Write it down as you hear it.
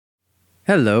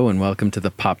Hello and welcome to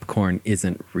The Popcorn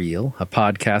Isn't Real, a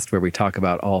podcast where we talk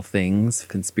about all things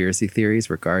conspiracy theories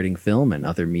regarding film and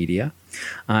other media.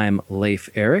 I'm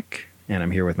Leif Eric, and I'm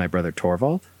here with my brother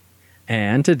Torvald.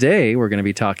 And today we're going to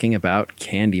be talking about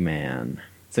CANDYMAN.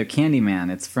 So CANDYMAN,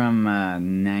 it's from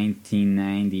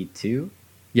 1992?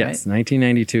 Yes, right?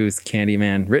 1992's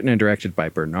CANDYMAN, written and directed by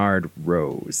Bernard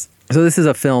Rose. So this is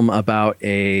a film about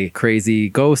a crazy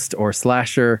ghost or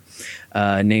slasher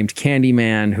named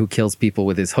CANDYMAN who kills people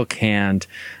with his hook hand,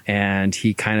 and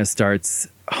he kind of starts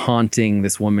haunting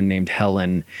this woman named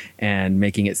Helen and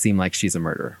making it seem like she's a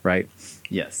murderer, right?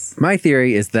 Yes. My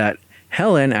theory is that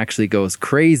Helen actually goes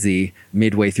crazy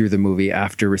midway through the movie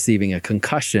after receiving a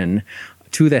concussion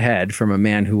to the head from a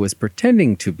man who was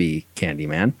pretending to be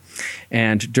CANDYMAN.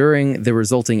 And during the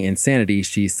resulting insanity,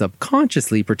 she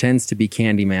subconsciously pretends to be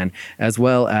CANDYMAN, as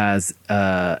well as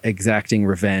exacting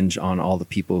revenge on all the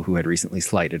people who had recently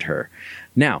slighted her.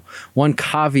 Now, one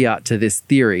caveat to this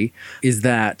theory is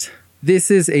that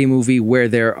this is a movie where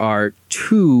there are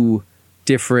two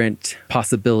different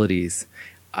possibilities.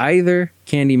 Either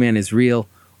CANDYMAN is real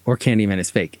or CANDYMAN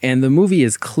is fake. And the movie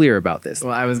is clear about this.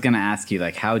 Well, I was going to ask you,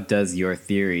 like, how does your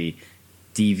theory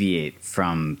deviate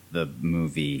from the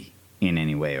movie in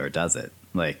any way, or does it?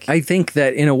 Like, I think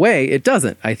that in a way it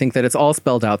doesn't. I think that it's all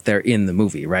spelled out there in the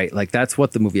movie, right? Like that's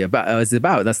what the movie is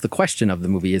about. That's the question of the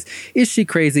movie is she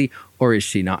crazy or is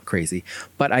she not crazy?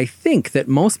 But I think that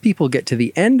most people get to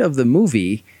the end of the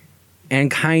movie and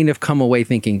kind of come away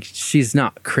thinking she's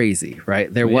not crazy,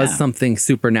 right? There was something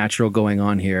supernatural going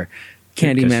on here.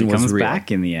 CANDYMAN was comes real.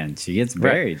 Back in the end. She gets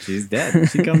buried. Right. She's dead.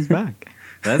 She comes back.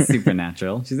 That's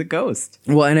supernatural. She's a ghost.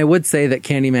 Well, and I would say that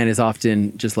CANDYMAN is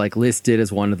often just like listed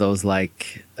as one of those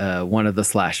like one of the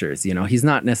slashers. You know, he's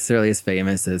not necessarily as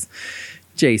famous as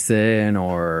Jason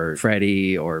or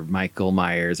Freddy or Michael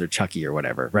Myers or Chucky or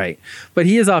whatever, right? But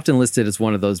he is often listed as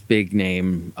one of those big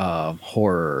name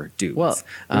horror dudes. Well,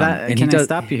 I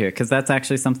stop you here? Because that's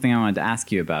actually something I wanted to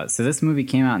ask you about. So this movie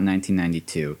came out in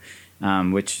 1992.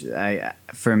 Which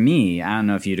for me, I don't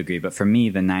know if you'd agree, but for me,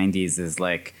 the 90s is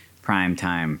like prime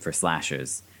time for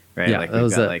slashers, right? Yeah,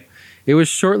 like it was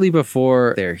shortly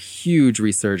before their huge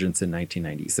resurgence in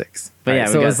 1996. But right? yeah,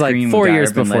 so it was like 4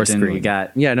 years before Legend, Scream.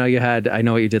 You had I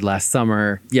Know What You Did Last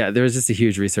Summer. Yeah, there was just a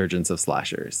huge resurgence of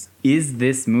slashers. Is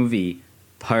this movie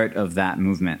part of that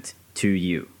movement to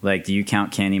you? Like, do you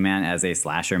count CANDYMAN as a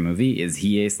slasher movie? Is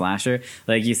he a slasher?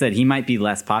 Like you said, he might be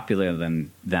less popular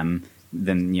than them.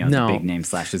 Than the big name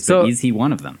slashers, but is he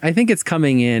one of them? I think it's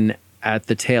coming in at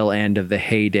the tail end of the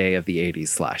heyday of the 80s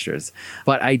slashers.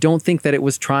 But I don't think that it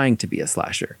was trying to be a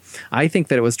slasher. I think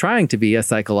that it was trying to be a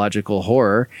psychological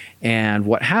horror. And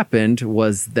what happened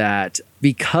was that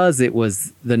because it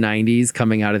was the 90s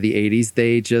coming out of the 80s,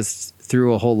 they just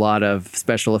threw a whole lot of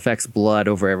special effects blood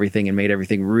over everything and made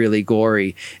everything really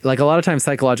gory. Like a lot of times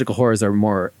psychological horrors are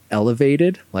more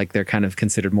elevated, like they're kind of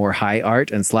considered more high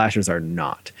art, and slashers are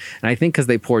not. And I think because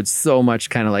they poured so much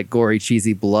kind of like gory,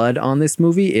 cheesy blood on this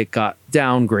movie, it got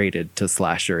downgraded to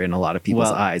slasher in a lot of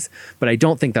people's eyes. But I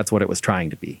don't think that's what it was trying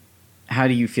to be. How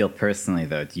do you feel personally,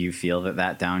 though? Do you feel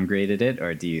that downgraded it,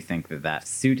 or do you think that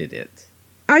suited it?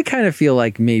 I kind of feel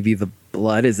like maybe the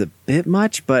blood is a bit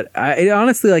much, but it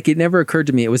honestly, like, it never occurred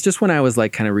to me. It was just when I was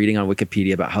like kind of reading on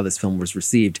Wikipedia about how this film was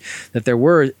received that there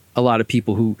were a lot of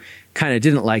people who kind of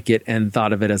didn't like it and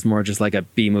thought of it as more just like a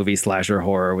B-movie slasher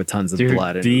horror with tons of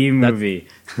blood. B-movie.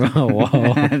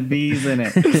 Whoa. Bees in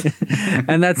it.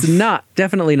 And that's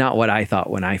definitely not what I thought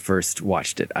when I first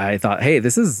watched it. I thought, hey,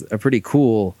 this is a pretty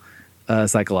cool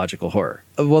psychological horror.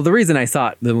 Well, the reason I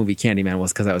saw the movie CANDYMAN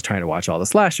was because I was trying to watch all the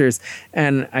slashers,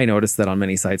 and I noticed that on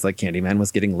many sites like CANDYMAN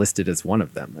was getting listed as one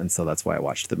of them, and so that's why I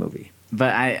watched the movie.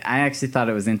 But I actually thought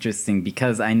it was interesting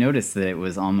because I noticed that it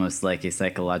was almost like a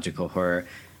psychological horror,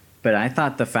 but I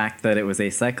thought the fact that it was a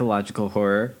psychological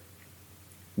horror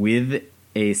with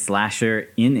a slasher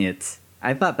in it,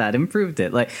 I thought that improved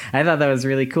it. Like, I thought that was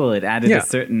really cool. It added a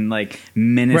certain like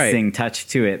menacing touch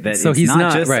to it. That so it's he's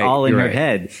not just all in her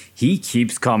head. He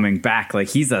keeps coming back. Like,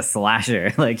 he's a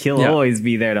slasher. Like, he'll always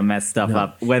be there to mess stuff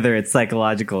up, whether it's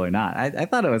psychological or not. I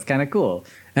thought it was kind of cool.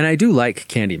 And I do like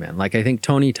CANDYMAN. Like, I think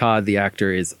Tony Todd, the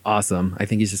actor, is awesome. I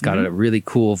think he's just got a really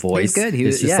cool voice. He's good.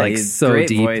 He's just like he's so great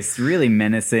deep. Voice, really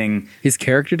menacing. His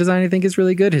character design, I think, is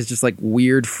really good. His just like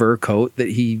weird fur coat that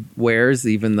he wears,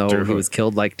 even though he was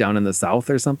killed like down in the South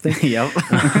or something. Yep.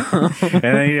 And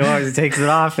then he always takes it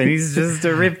off, and he's just a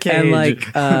ribcage. And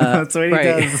like that's what he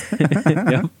does.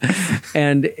 Yep.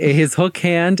 And his hook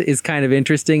hand is kind of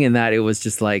interesting in that it was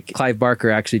just like Clive Barker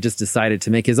actually just decided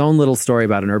to make his own little story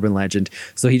about an urban legend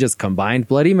So he just combined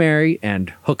Bloody Mary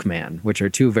and Hookman, which are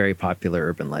two very popular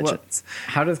urban legends.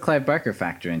 Well, how does Clive Barker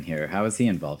factor in here? How is he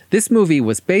involved? This movie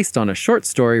was based on a short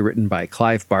story written by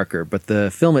Clive Barker, but the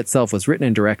film itself was written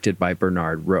and directed by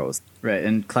Bernard Rose. Right,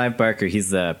 and Clive Barker,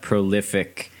 he's a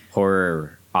prolific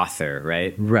horror author,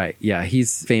 right? Right, yeah.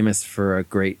 He's famous for a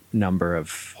great number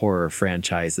of horror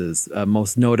franchises.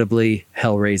 Most notably,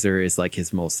 Hellraiser is like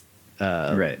his most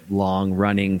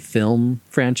long-running film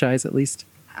franchise, at least.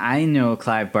 I know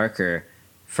Clive Barker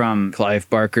from... Clive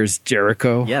Barker's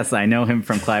Jericho. Yes, I know him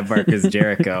from Clive Barker's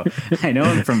Jericho. I know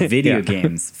him from video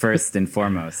games, first and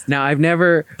foremost. Now, I've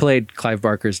never played Clive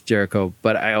Barker's Jericho,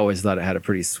 but I always thought it had a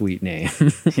pretty sweet name.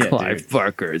 Clive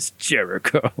Barker's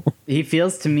Jericho. He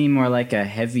feels to me more like a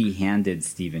heavy-handed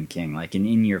Stephen King, like an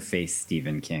in-your-face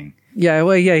Stephen King. Yeah,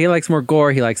 well, yeah, he likes more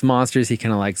gore. He likes monsters. He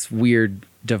kind of likes weird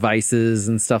devices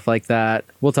and stuff like that.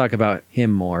 We'll talk about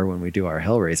him more when we do our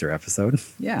Hellraiser episode.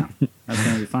 Yeah, that's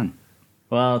going to be fun.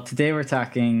 Well, today we're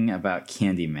talking about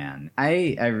Candyman.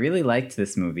 I really liked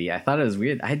this movie. I thought it was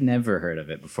weird. I'd never heard of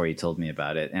it before you told me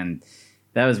about it. And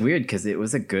that was weird because it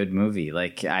was a good movie.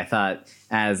 Like, I thought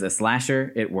as a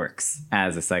slasher, it works.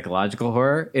 As a psychological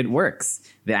horror, it works.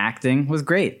 The acting was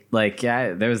great. Like,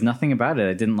 yeah, there was nothing about it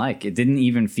I didn't like. It didn't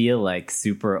even feel like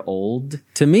super old.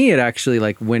 To me, it actually,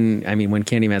 like, when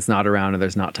Candyman's not around and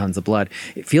there's not tons of blood,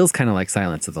 it feels kind of like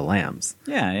Silence of the Lambs.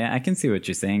 Yeah, I can see what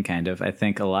you're saying, kind of. I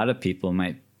think a lot of people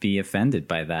might be offended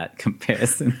by that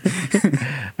comparison.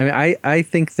 I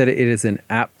think that it is an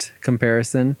apt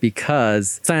comparison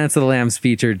because Silence of the Lambs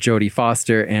featured Jodie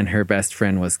Foster and her best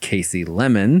friend was Casey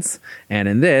Lemons. And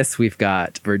in this, we've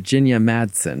got Virginia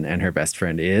Madsen and her best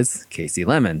friend is Casey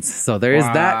Lemons. So there is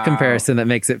that comparison that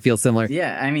makes it feel similar.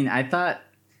 Yeah, I mean, I thought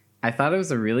it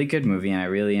was a really good movie and I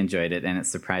really enjoyed it, and it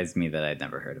surprised me that I'd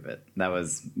never heard of it. That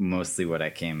was mostly what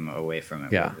I came away from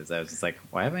it with. Is I was just like,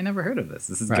 why have I never heard of this?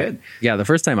 This is good. Yeah, the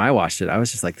first time I watched it, I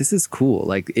was just like, this is cool.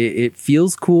 Like, it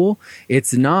feels cool.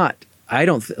 It's not... I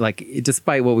don't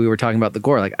despite what we were talking about the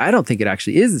gore, like, I don't think it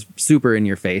actually is super in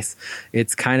your face.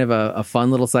 It's kind of a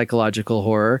fun little psychological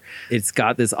horror. It's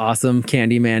got this awesome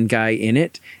Candyman guy in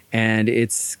it. And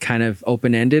it's kind of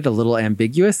open-ended, a little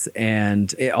ambiguous.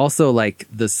 And it also, like,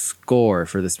 the score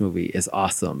for this movie is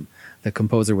awesome. The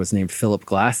composer was named Philip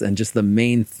Glass. And just the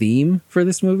main theme for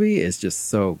this movie is just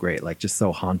so great. Like, just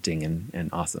so haunting and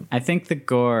awesome. I think the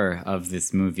gore of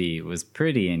this movie was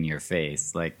pretty in your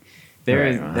face. Like,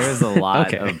 there was a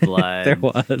lot of blood.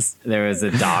 There was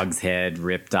a dog's head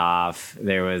ripped off.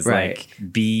 There was, like,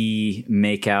 bee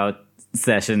makeout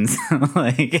sessions.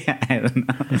 Like, I don't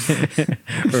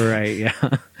know. Right,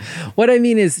 yeah. What I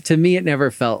mean is, to me, it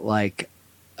never felt like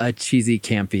a cheesy,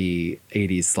 campy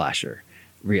 80s slasher,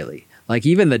 really. Like,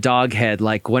 even the dog head,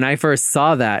 like, when I first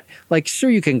saw that, like,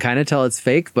 sure, you can kind of tell it's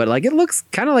fake, but, like, it looks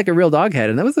kind of like a real dog head,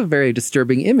 and that was a very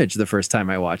disturbing image the first time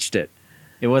I watched it.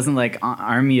 It wasn't like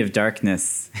Army of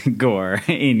Darkness gore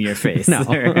in your face. No.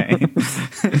 Right?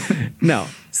 No,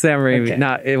 Sam Raimi.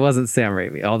 Okay. It wasn't Sam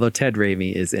Raimi, although Ted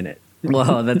Raimi is in it.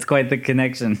 Well, that's quite the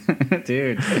connection,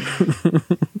 dude.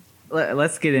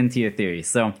 Let's get into your theory.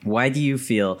 So why do you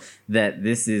feel that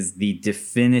this is the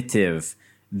definitive,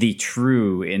 the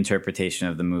true interpretation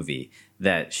of the movie,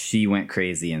 that she went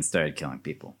crazy and started killing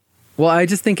people? Well, I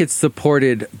just think it's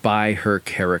supported by her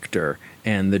character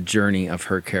and the journey of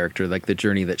her character, like the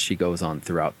journey that she goes on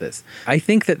throughout this. I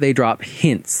think that they drop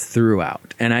hints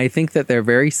throughout, and I think that they're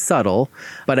very subtle,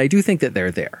 but I do think that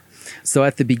they're there. So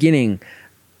at the beginning,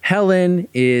 Helen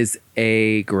is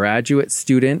a graduate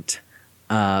student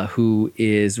who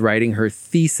is writing her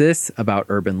thesis about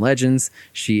urban legends.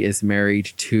 She is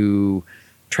married to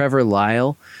Trevor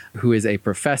Lyle, who is a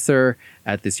professor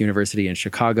at this university in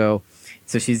Chicago.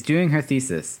 So she's doing her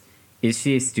thesis. Is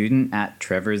she a student at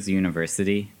Trevor's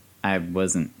university? I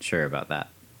wasn't sure about that.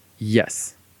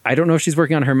 Yes. I don't know if she's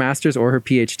working on her master's or her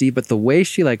PhD, but the way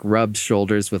she, like, rubs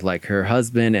shoulders with, like, her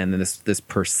husband and then this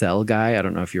Purcell guy, I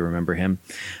don't know if you remember him,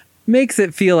 makes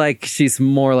it feel like she's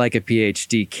more like a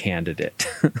PhD candidate.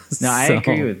 No, I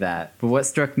agree with that. But what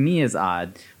struck me as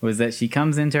odd was that she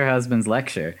comes into her husband's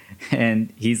lecture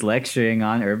and he's lecturing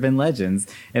on urban legends.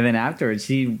 And then afterwards,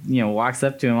 she, walks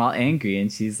up to him all angry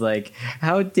and she's like,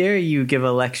 how dare you give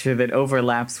a lecture that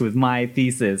overlaps with my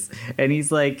thesis? And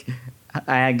he's like,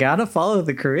 I gotta follow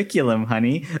the curriculum,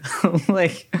 honey.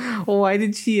 Like, why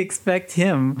did she expect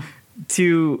him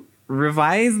to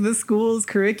revise the school's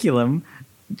curriculum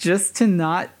just to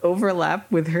not overlap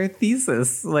with her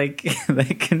thesis? Like,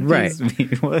 that confused me.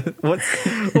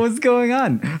 What's going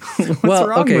on? What's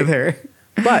wrong with her?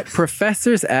 But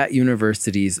professors at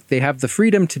universities, they have the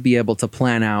freedom to be able to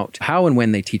plan out how and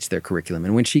when they teach their curriculum.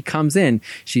 And when she comes in,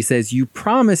 she says, you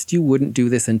promised you wouldn't do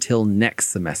this until next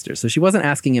semester. So she wasn't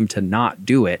asking him to not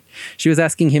do it. She was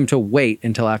asking him to wait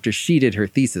until after she did her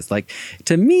thesis. Like,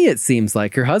 to me, it seems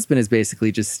like her husband is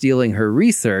basically just stealing her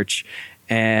research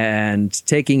and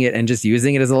taking it and just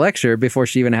using it as a lecture before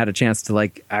she even had a chance to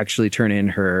like actually turn in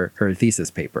her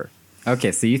thesis paper.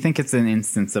 Okay, so you think it's an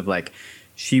instance of like,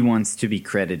 she wants to be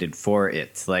credited for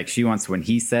it. Like, she wants, when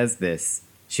he says this,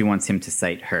 she wants him to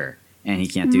cite her, and he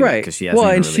can't do that because she hasn't.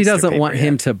 Well, and she doesn't want yet.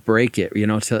 him to break it, you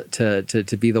know,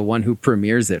 to be the one who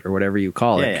premieres it or whatever you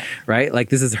call it, right? Like,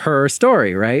 this is her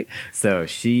story, right? So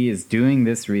she is doing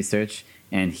this research,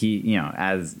 and he, you know,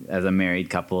 as a married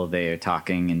couple, they are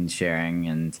talking and sharing,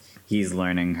 and he's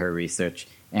learning her research,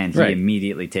 and he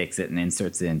immediately takes it and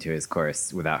inserts it into his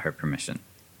course without her permission.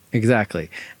 Exactly.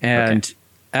 And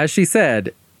as she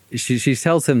said, she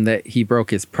tells him that he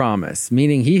broke his promise,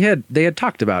 meaning they had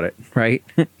talked about it, right?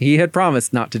 He had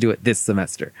promised not to do it this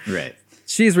semester. Right.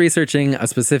 She's researching a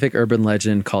specific urban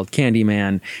legend called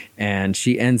CANDYMAN, and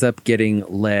she ends up getting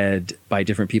led by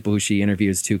different people who she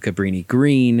interviews to Cabrini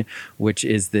Green, which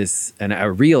is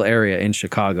a real area in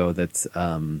Chicago that's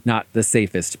not the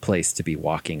safest place to be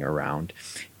walking around.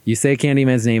 You say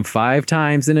CANDYMAN's name 5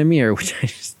 times in a mirror, which I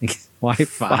just think is why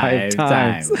 5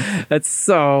 times? That's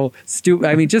so stupid.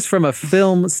 I mean, just from a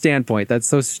film standpoint, that's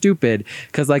so stupid.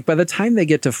 Because like by the time they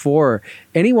get to 4,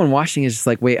 anyone watching is just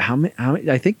like, wait, how many?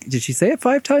 I think, did she say it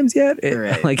 5 times yet?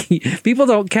 Right. Like people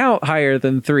don't count higher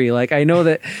than 3. Like I know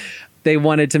that they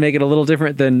wanted to make it a little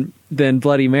different than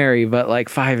Bloody Mary, but like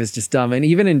 5 is just dumb. And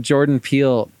even in Jordan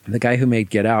Peele, the guy who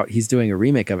made Get Out, he's doing a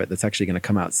remake of it that's actually going to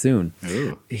come out soon.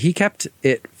 Ooh. He kept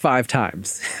it 5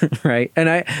 times, right?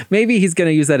 And maybe he's going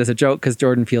to use that as a joke because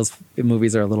Jordan Peele's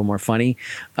movies are a little more funny.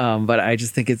 But I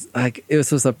just think it's like it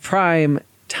was a prime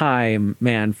time,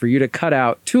 man, for you to cut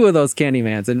out 2 of those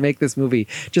Candymans and make this movie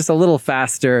just a little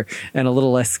faster and a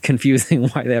little less confusing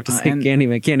why they have to say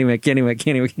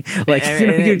Candyman. Like,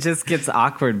 it just gets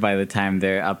awkward by the time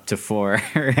they're up to 4,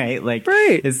 right? Like,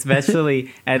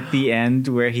 especially at the end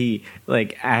where he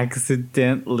like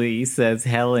accidentally says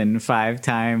Helen 5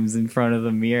 times in front of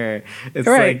the mirror. It's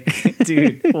like,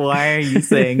 dude, why are you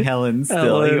saying Helen still?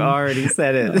 Helen. You already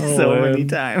said it so many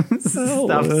times.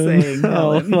 Stop saying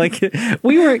Helen. Like,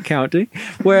 we weren't counting.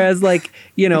 Whereas, like,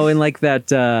 you know, in like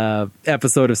that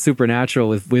episode of Supernatural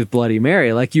with Bloody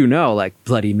Mary, like, you know, like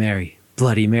Bloody Mary.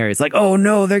 It's like, oh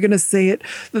no, they're gonna say it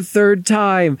the 3rd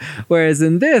time. Whereas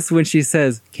in this, when she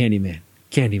says Candyman,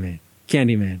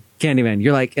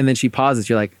 you're like, and then she pauses,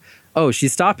 you're like, oh,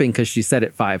 she's stopping because she said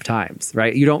it 5 times,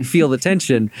 right? You don't feel the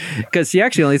tension because she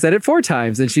actually only said it 4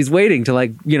 times and she's waiting to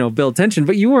like, you know, build tension,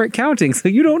 but you weren't counting, so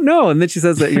you don't know. And then she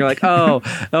says that and you're like, oh,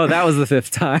 that was the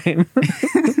 5th time.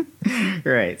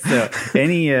 Right. So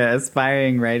any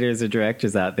aspiring writers or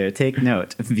directors out there, take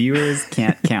note. Viewers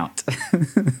can't count.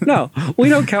 No, we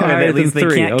don't count higher than 3,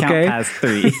 they can't okay? count past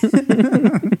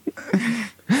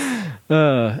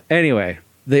 3. Anyway.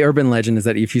 The urban legend is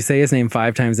that if you say his name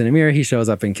 5 times in a mirror, he shows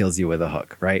up and kills you with a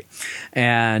hook, right?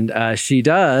 And she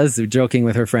does, joking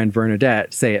with her friend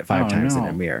Bernadette, say it 5 times in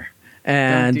a mirror.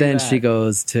 And then she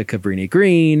goes to Cabrini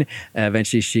Green.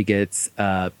 Eventually she gets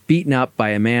beaten up by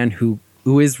a man who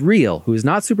is real, who is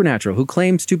not supernatural, who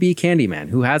claims to be Candyman,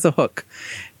 who has a hook,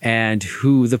 and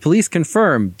who the police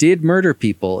confirm did murder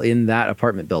people in that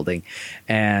apartment building.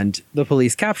 And the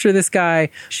police capture this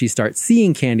guy. She starts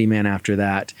seeing Candyman after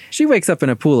that. She wakes up in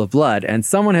a pool of blood, and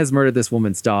someone has murdered this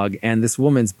woman's dog, and this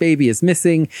woman's baby is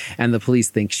missing, and the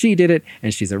police think she did it,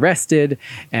 and she's arrested,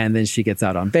 and then she gets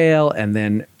out on bail, and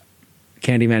then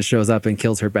Candyman shows up and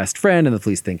kills her best friend, and the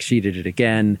police think she did it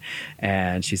again,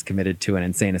 and she's committed to an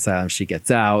insane asylum. She gets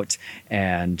out,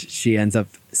 and she ends up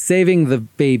saving the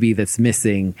baby that's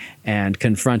missing and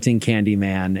confronting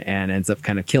Candyman, and ends up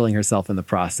kind of killing herself in the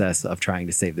process of trying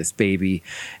to save this baby.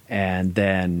 And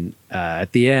then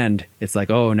at the end, it's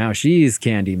like, oh, now she's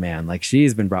Candyman, like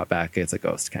she's been brought back. It's a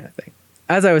ghost kind of thing.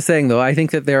 As I was saying, though, I think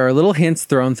that there are little hints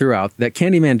thrown throughout that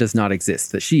Candyman does not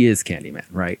exist, that she is Candyman,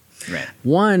 right? Right.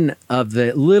 One of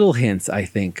the little hints, I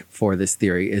think, for this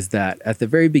theory is that at the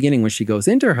very beginning, when she goes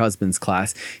into her husband's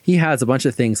class, he has a bunch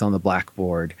of things on the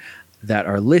blackboard that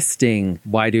are listing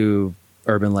why do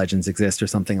urban legends exist or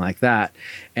something like that.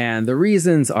 And the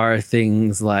reasons are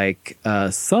things like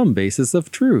some basis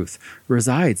of truth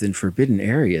resides in forbidden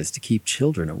areas to keep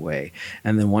children away.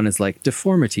 And then one is like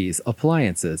deformities,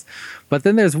 appliances. But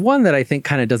then there's one that I think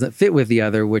kind of doesn't fit with the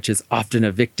other, which is often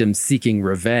a victim seeking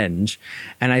revenge.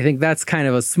 And I think that's kind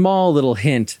of a small little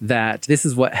hint that this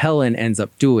is what Helen ends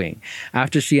up doing.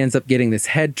 After she ends up getting this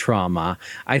head trauma,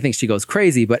 I think she goes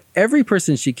crazy. But every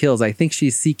person she kills, I think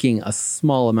she's seeking a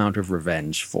small amount of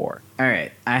revenge for. All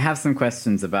right. I have some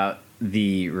questions about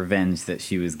the revenge that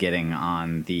she was getting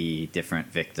on the different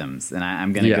victims. And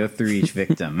I'm going to go through each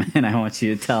victim, and I want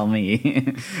you to tell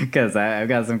me, because I've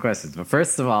got some questions. But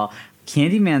first of all,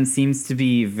 Candyman seems to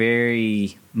be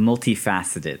very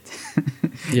multifaceted.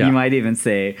 You might even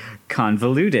say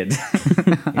convoluted.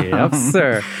 Yep,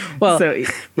 sir. Well, so,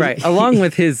 right. Along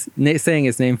with his saying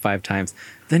his name 5 times,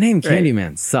 the name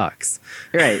Candyman sucks.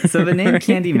 Right. So the name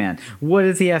Candyman, what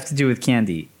does he have to do with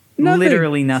candy? Nothing.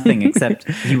 Literally nothing,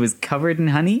 except he was covered in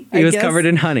honey. He was covered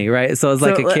in honey, right? So it's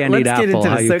like a candied apple,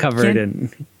 how you cover it in.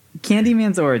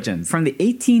 Candyman's origins. From the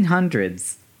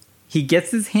 1800s, he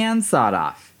gets his hand sawed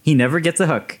off. He never gets a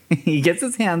hook. He gets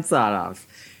his hand sawed off.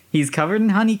 He's covered in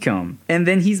honeycomb, and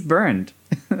then he's burned.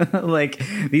 Like,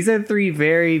 these are 3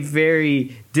 very,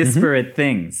 very disparate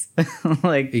things.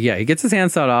 Like, yeah, he gets his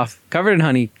hand sawed off, covered in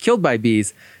honey, killed by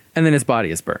bees, and then his body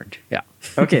is burned. Yeah.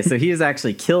 Okay, so he was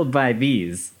actually killed by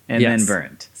bees and then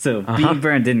burned. So being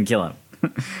burned didn't kill him.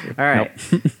 All right.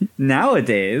 Nope.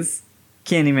 Nowadays,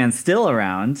 Candyman's still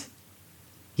around.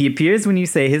 He appears when you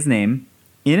say his name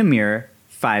in a mirror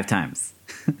 5 times.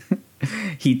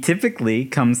 He typically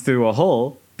comes through a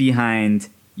hole behind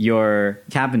your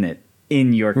cabinet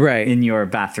in your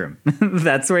bathroom.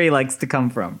 That's where he likes to come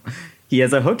from. He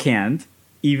has a hook hand,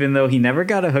 even though he never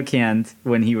got a hook hand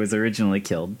when he was originally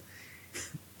killed.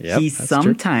 Yep, he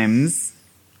sometimes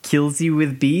kills you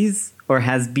with bees or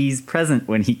has bees present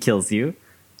when he kills you.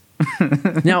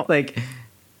 Now, like,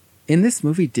 in this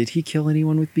movie, did he kill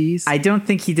anyone with bees? I don't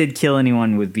think he did kill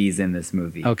anyone with bees in this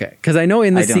movie. Okay, because I know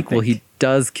in the sequel he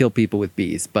does kill people with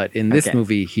bees, but in this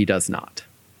movie he does not.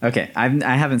 Okay, I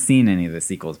haven't seen any of the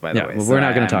sequels, by the way. Well, we're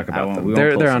not going to talk about them.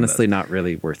 They're honestly not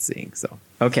really worth seeing. So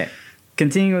okay,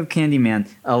 continuing with Candyman,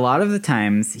 a lot of the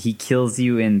times he kills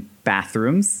you in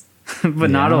bathrooms, but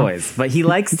not always. But he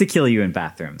likes to kill you in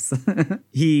bathrooms.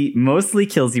 He mostly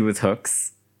kills you with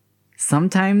hooks.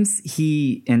 Sometimes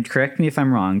he, and correct me if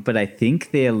I'm wrong, but I think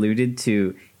they alluded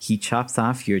to he chops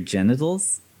off your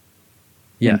genitals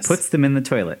and puts them in the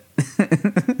toilet.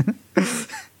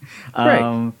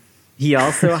 Right. He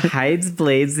also hides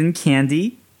blades in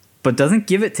candy, but doesn't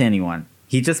give it to anyone.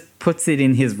 He just puts it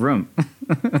in his room.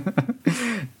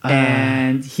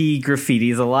 And he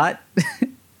graffitis a lot.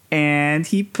 And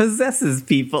he possesses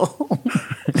people.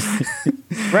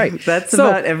 Right. That's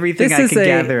about everything I can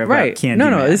gather about Candyman.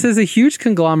 No, this is a huge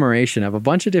conglomeration of a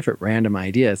bunch of different random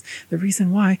ideas. The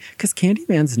reason why, because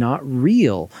Candyman's not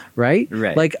real, right?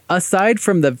 Right. Like, aside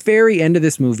from the very end of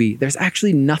this movie, there's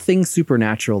actually nothing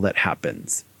supernatural that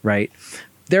happens, right?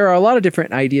 There are a lot of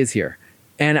different ideas here.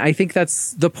 And I think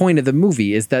that's the point of the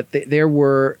movie, is that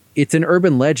it's an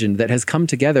urban legend that has come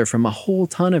together from a whole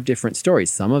ton of different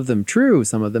stories. Some of them true,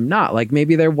 some of them not. Like,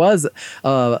 maybe there was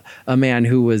a man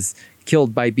who was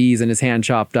killed by bees and his hand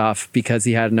chopped off because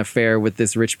he had an affair with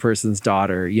this rich person's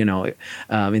daughter, in the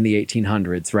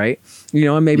 1800s, right?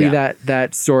 And maybe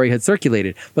that story had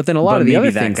circulated. But then a lot of the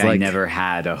other things, that guy like, never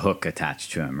had a hook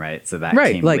attached to him, right? So that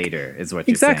came later, is what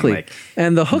you're saying. Exactly.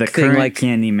 And the hook thing, current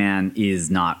Candyman is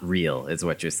not real, is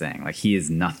what you're saying. Like, he is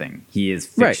nothing. He is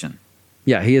fiction. Right.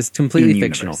 Yeah, he is completely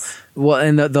fictional. Well,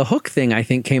 and the hook thing, I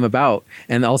think, came about,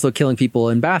 and also killing people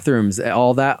in bathrooms,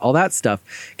 all that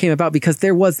stuff came about because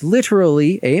there was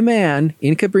literally a man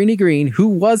in Cabrini Green who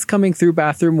was coming through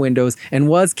bathroom windows and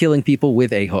was killing people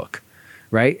with a hook,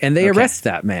 right? And they arrest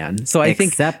that man. So I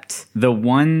think, except the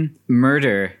one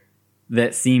murder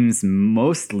that seems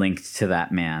most linked to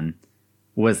that man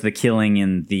was the killing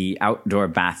in the outdoor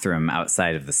bathroom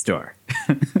outside of the store.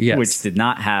 Yes. Which did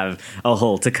not have a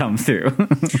hole to come through.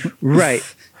 Right.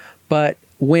 But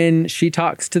when she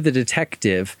talks to the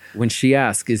detective, when she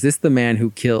asks, is this the man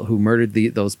who murdered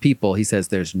those people? He says,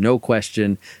 there's no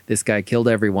question. This guy killed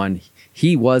everyone.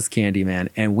 He was Candyman,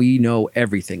 and we know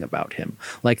everything about him.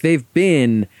 Like, they've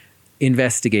been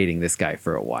investigating this guy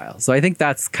for a while. So I think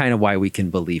that's kind of why we can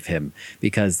believe him,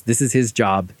 because this is his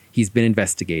job. He's been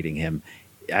investigating him.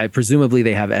 Presumably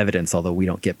they have evidence, although we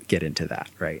don't get into that,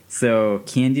 right? So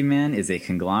Candyman is a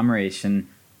conglomeration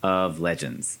of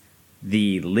legends.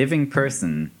 The living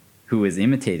person who is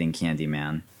imitating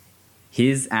Candyman,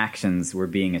 his actions were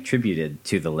being attributed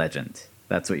to the legend.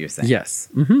 That's what you're saying. Yes.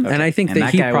 Mm-hmm. Okay. And I think And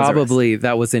that he guy was probably,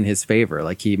 that was in his favor.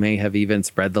 Like he may have even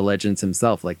spread the legends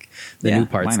himself, like the new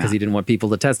parts, because he didn't want people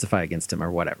to testify against him or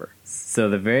whatever. So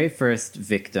the very first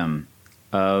victim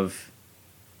of,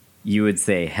 you would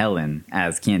say, Helen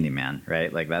as Candyman,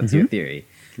 right? Like that's your theory,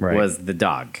 was the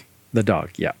dog. The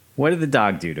dog, yeah. What did the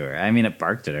dog do to her? I mean, it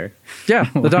barked at her. Yeah,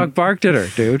 the dog barked at her,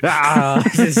 dude.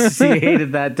 She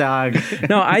hated that dog.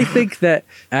 No, I think that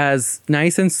as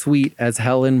nice and sweet as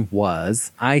Helen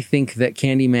was, I think that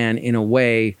Candyman, in a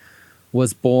way,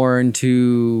 was born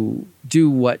to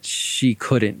do what she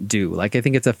couldn't do. Like, I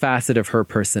think it's a facet of her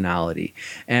personality.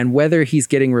 And whether he's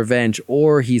getting revenge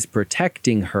or he's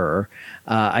protecting her,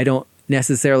 I don't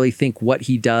necessarily think what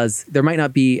he does, there might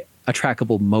not be a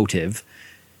trackable motive,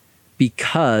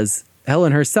 because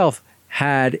Helen herself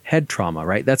had head trauma,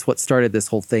 right? That's what started this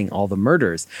whole thing, all the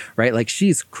murders, right? Like,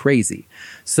 she's crazy.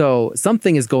 So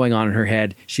something is going on in her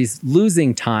head. She's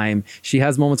losing time. She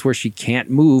has moments where she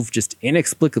can't move, just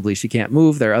inexplicably she can't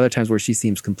move. There are other times where she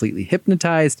seems completely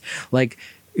hypnotized. Like,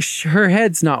 her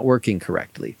head's not working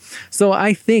correctly. So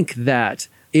I think that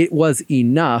it was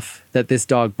enough that this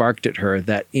dog barked at her,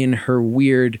 that in her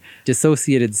weird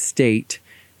dissociated state,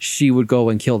 she would go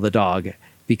and kill the dog,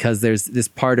 because there's this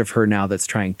part of her now that's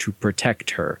trying to protect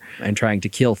her and trying to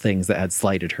kill things that had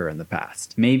slighted her in the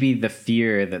past. Maybe the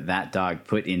fear that that dog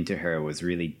put into her was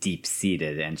really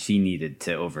deep-seated, and she needed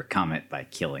to overcome it by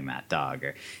killing that dog,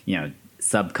 or,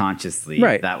 subconsciously,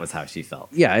 that was how she felt.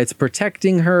 Yeah, it's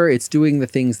protecting her. It's doing the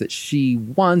things that she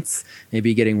wants,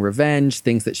 maybe getting revenge,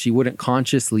 things that she wouldn't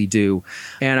consciously do.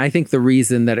 And I think the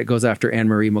reason that it goes after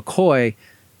Anne-Marie McCoy,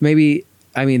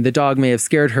 the dog may have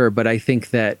scared her, but I think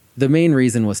that the main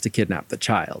reason was to kidnap the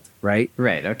child, right?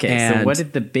 Right, okay. So what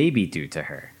did the baby do to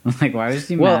her? Like, why was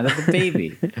she mad at the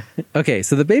baby? Okay,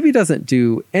 so the baby doesn't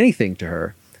do anything to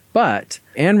her, but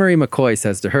Anne-Marie McCoy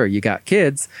says to her, "You got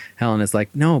kids?" Helen is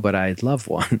like, "No, but I'd love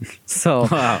one." So,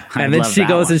 and then she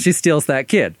goes and she steals that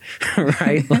kid,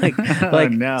 right?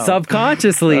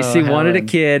 Subconsciously, she wanted a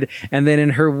kid, and then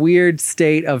in her weird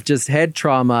state of just head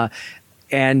trauma,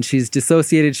 and she's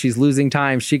dissociated, she's losing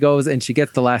time, she goes and she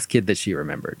gets the last kid that she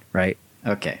remembered, right?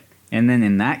 Okay. And then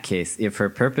in that case, if her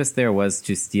purpose there was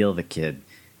to steal the kid,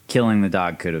 killing the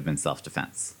dog could have been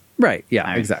self-defense. Right,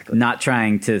 yeah, exactly. Not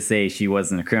trying to say she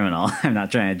wasn't a criminal. I'm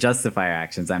not trying to justify her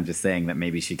actions. I'm just saying that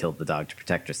maybe she killed the dog to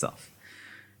protect herself.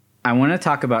 I want to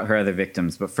talk about her other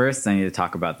victims, but first I need to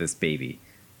talk about this baby.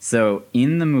 So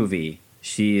in the movie,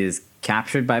 she is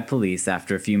captured by police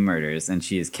after a few murders, and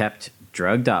she is kept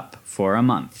drugged up for a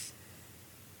month.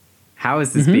 How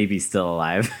is this baby still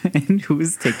alive, and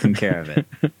who's taking care of it?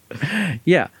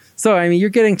 Yeah. So, you're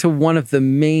getting to one of the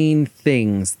main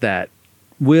things that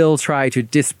will try to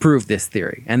disprove this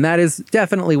theory. And that is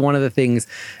definitely one of the things,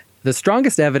 the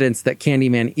strongest evidence that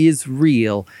Candyman is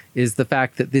real is the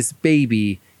fact that this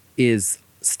baby is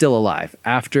still alive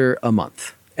after a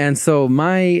month. And so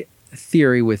my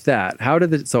theory with that, how did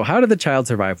the child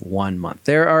survive 1 month?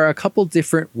 There are a couple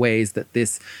different ways that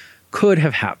this could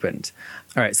have happened.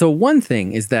 All right, so one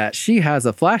thing is that she has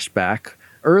a flashback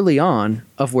early on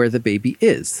of where the baby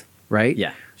is, right?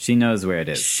 Yeah, she knows where it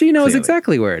is. She knows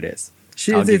exactly where it is.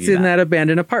 It's in that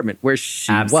abandoned apartment where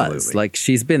she was. Like,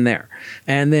 she's been there.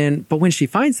 And then, but when she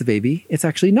finds the baby, it's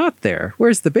actually not there.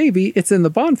 Where's the baby? It's in the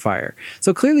bonfire.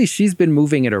 So clearly she's been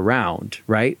moving it around,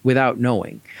 right? Without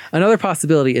knowing. Another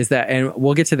possibility is that, and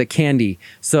we'll get to the candy.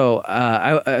 So,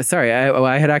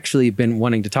 I had actually been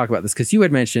wanting to talk about this because you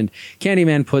had mentioned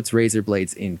Candyman puts razor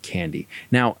blades in candy.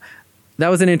 Now, that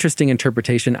was an interesting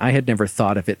interpretation. I had never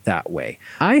thought of it that way.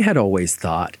 I had always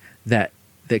thought that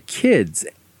the kids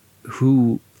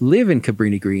who live in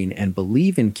Cabrini Green and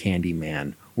believe in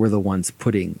Candyman were the ones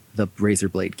putting the razor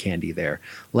blade candy there.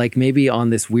 Like, maybe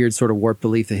on this weird sort of warped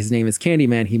belief that his name is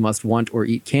Candyman, he must want or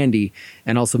eat candy.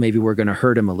 And also maybe we're going to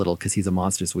hurt him a little because he's a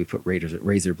monster, so we put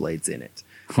razor blades in it.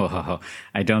 Whoa,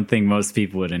 I don't think most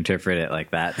people would interpret it like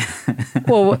that.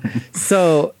 Well,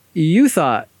 so you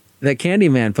thought that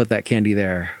Candyman put that candy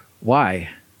there. Why?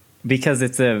 Because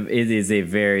it is a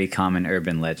very common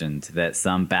urban legend that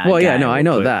some bad guy I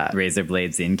know put that razor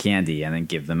blades in candy and then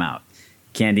give them out.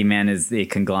 Candyman is a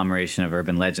conglomeration of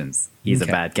urban legends. He's a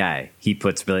bad guy. He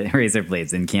puts razor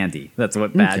blades in candy. That's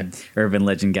what bad urban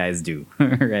legend guys do,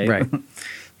 right? Right.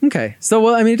 Okay.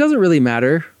 So, it doesn't really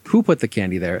matter who put the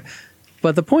candy there.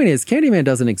 But the point is, Candyman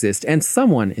doesn't exist, and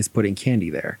someone is putting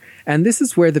candy there. And this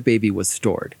is where the baby was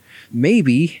stored.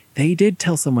 Maybe they did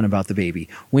tell someone about the baby.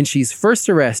 When she's first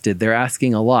arrested, they're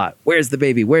asking a lot, "Where's the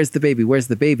baby? Where's the baby? Where's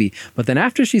the baby?" But then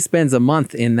after she spends a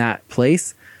month in that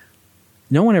place,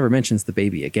 no one ever mentions the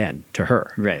baby again to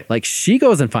her. Right. Like, she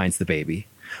goes and finds the baby.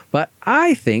 But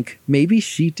I think maybe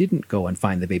she didn't go and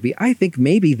find the baby. I think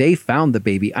maybe they found the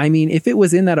baby. I mean, if it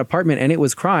was in that apartment and it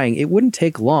was crying, it wouldn't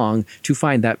take long to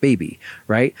find that baby,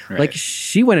 right? Like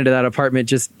she went into that apartment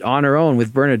just on her own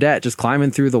with Bernadette, just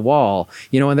climbing through the wall,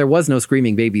 and there was no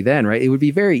screaming baby then, right? It would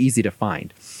be very easy to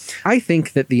find. I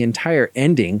think that the entire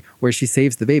ending where she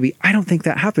saves the baby, I don't think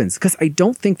that happens because I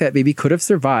don't think that baby could have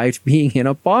survived being in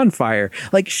a bonfire.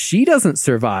 Like she doesn't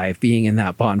survive being in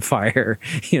that bonfire,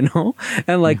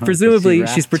 and like presumably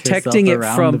she's protecting it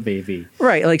from the baby.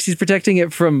 Right. Like she's protecting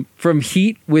it from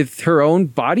heat with her own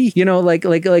body,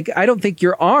 like I don't think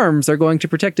your arms are going to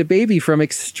protect a baby from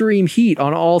extreme heat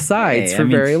on all sides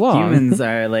very long. Humans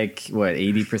are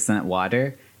 80%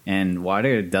 water. And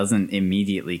water doesn't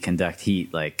immediately conduct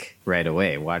heat right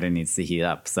away. Water needs to heat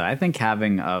up. So I think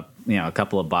having a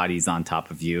couple of bodies on top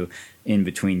of you, in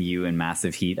between you and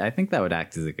massive heat, I think that would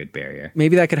act as a good barrier.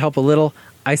 Maybe that could help a little.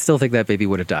 I still think that baby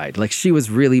would have died. Like she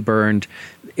was really burned.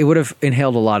 It would have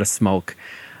inhaled a lot of smoke.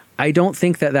 I don't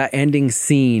think that ending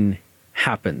scene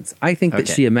happens. I think that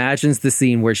she imagines the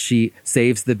scene where she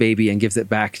saves the baby and gives it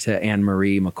back to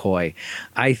Anne-Marie McCoy.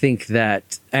 I think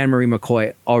that Anne-Marie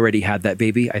McCoy already had that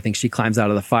baby. I think she climbs out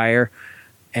of the fire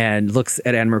and looks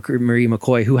at Anne-Marie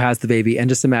McCoy, who has the baby, and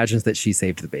just imagines that she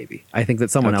saved the baby. I think that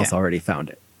someone else already found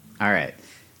it. All right.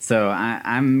 So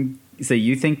So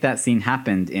you think that scene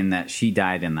happened in that she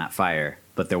died in that fire,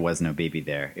 but there was no baby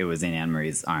there. It was in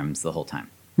Anne-Marie's arms the whole time.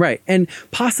 Right. And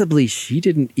possibly she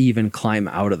didn't even climb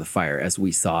out of the fire as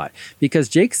we saw it, because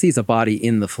Jake sees a body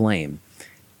in the flame.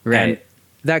 Right. And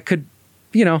that could,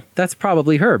 that's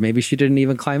probably her. Maybe she didn't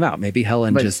even climb out. Maybe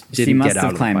Helen just didn't get out of the fire. She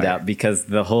must have climbed out because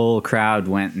the whole crowd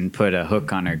went and put a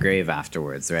hook on her grave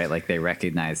afterwards, right? Like they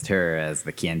recognized her as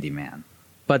the CANDYMAN.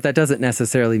 But that doesn't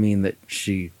necessarily mean that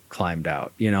she climbed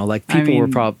out. People were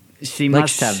probably... She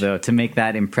must have, though, to make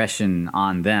that impression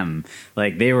on them.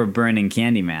 Like they were burning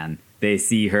CANDYMAN. They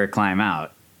see her climb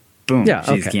out. Boom. Yeah,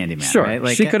 she's CANDYMAN. Sure.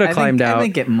 Right? She could have climbed out. I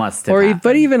think it must have happened.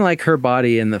 But even her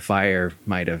body in the fire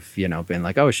might have, been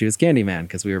like, oh, she was CANDYMAN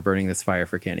because we were burning this fire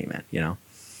for CANDYMAN,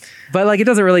 But it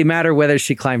doesn't really matter whether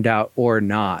she climbed out or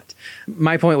not.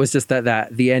 My point was just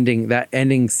that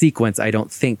ending sequence, I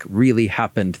don't think really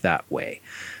happened that way.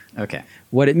 Okay.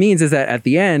 What it means is that at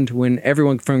the end, when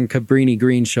everyone from Cabrini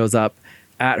Green shows up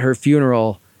at her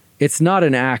funeral, it's not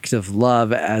an act of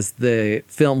love as the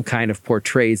film kind of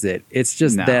portrays it. It's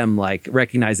just them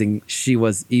recognizing she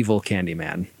was evil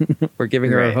CANDYMAN. We're giving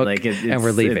her a hook and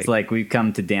we're leaving. It's like we've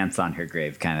come to dance on her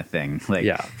grave kind of thing.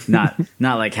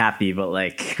 Not happy, but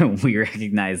we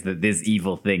recognize that this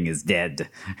evil thing is dead.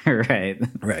 Right.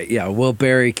 Right. Yeah. We'll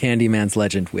bury CANDYMAN's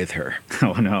legend with her.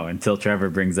 Oh no, until Trevor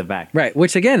brings it back. Right.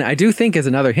 Which again, I do think is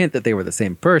another hint that they were the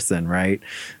same person, right?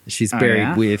 She's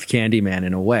buried with CANDYMAN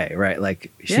in a way, right?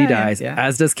 She dies,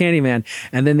 as does CANDYMAN.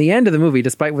 And then the end of the movie,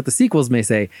 despite what the sequels may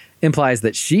say, implies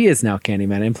that she is now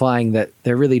CANDYMAN, implying that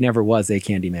there really never was a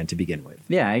CANDYMAN to begin with.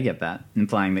 Yeah, I get that.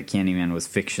 Implying that CANDYMAN was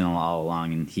fictional all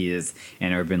along, and he is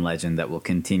an urban legend that will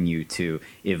continue to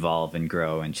evolve and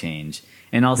grow and change.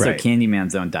 And also,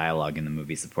 CANDYMAN's own dialogue in the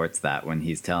movie supports that when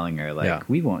he's telling her,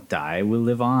 we won't die, we'll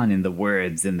live on, in the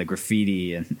words and the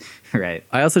graffiti. And right.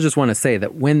 I also just want to say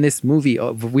that when this movie,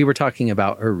 we were talking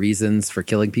about her reasons for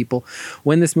killing people.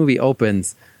 When this movie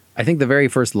opens, I think the very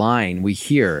first line we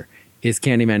hear is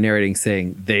CANDYMAN narrating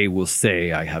saying, "They will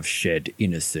say I have shed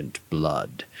innocent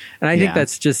blood." And I think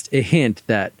that's just a hint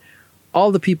that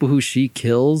all the people who she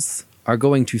kills are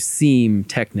going to seem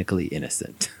technically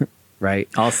innocent. Right.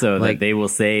 Also, that they will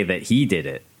say that he did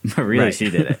it, but really she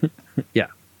did it. Yeah.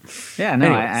 Yeah. No,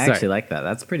 anyway, I actually like that.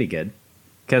 That's pretty good.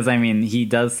 Because he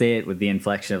does say it with the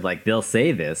inflection of they'll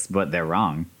say this, but they're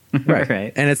wrong. Right.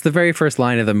 Right. And it's the very first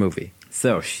line of the movie.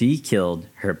 So she killed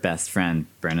her best friend,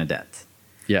 Bernadette.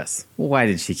 Yes. Why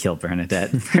did she kill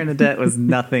Bernadette? Bernadette was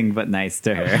nothing but nice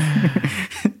to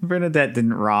her. Bernadette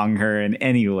didn't wrong her in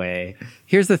any way.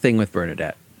 Here's the thing with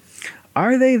Bernadette.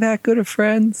 Are they that good of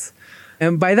friends?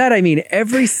 And by that, I mean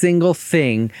every single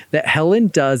thing that Helen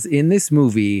does in this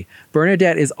movie,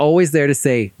 Bernadette is always there to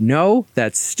say, no,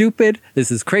 that's stupid. This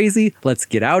is crazy. Let's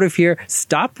get out of here.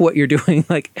 Stop what you're doing.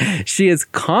 She is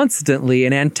constantly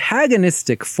an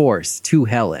antagonistic force to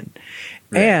Helen.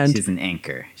 Right. And she's an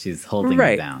anchor. She's holding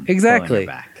her down. Exactly. Her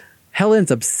back. Helen's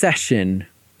obsession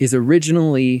is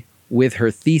originally with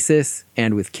her thesis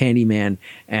and with CANDYMAN,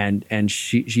 and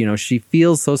she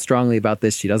feels so strongly about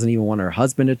this. She doesn't even want her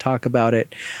husband to talk about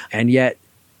it, and yet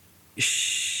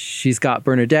she's got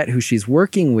Bernadette, who she's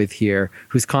working with here,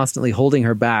 who's constantly holding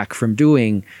her back from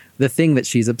doing the thing that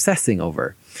she's obsessing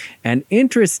over. And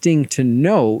interesting to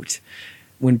note,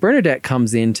 when Bernadette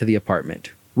comes into the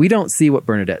apartment, we don't see what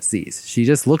Bernadette sees. She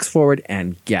just looks forward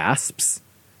and gasps,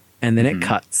 and then it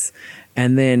cuts.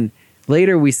 And then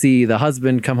later we see the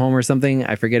husband come home or something.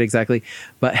 I forget exactly.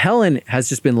 But Helen has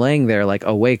just been laying there like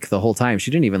awake the whole time.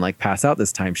 She didn't even like pass out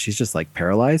this time. She's just like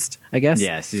paralyzed, I guess.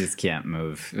 Yeah, she just can't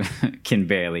move. Can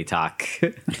barely talk.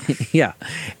 Yeah.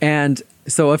 And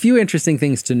so a few interesting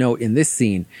things to note in this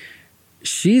scene.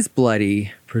 She's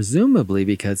bloody, presumably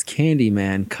because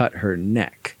Candyman cut her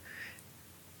neck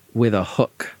with a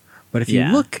hook. But if you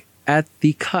look at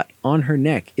the cut on her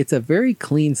neck, it's a very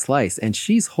clean slice, and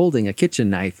she's holding a kitchen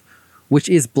knife, which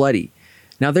is bloody.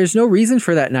 Now, there's no reason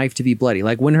for that knife to be bloody.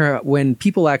 Like when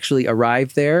people actually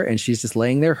arrive there and she's just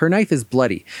laying there, her knife is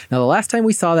bloody. Now, the last time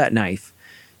we saw that knife,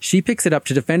 she picks it up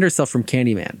to defend herself from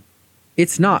Candyman.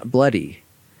 It's not bloody.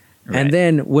 Right. And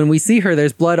then when we see her,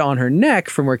 there's blood on her neck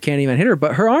from where Candyman hit her,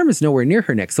 but her arm is nowhere near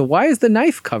her neck. So why is the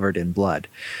knife covered in blood?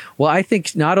 Well, I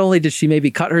think not only did she maybe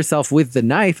cut herself with the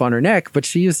knife on her neck, but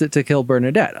she used it to kill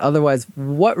Bernadette. Otherwise,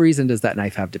 what reason does that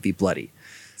knife have to be bloody?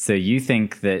 So you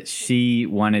think that she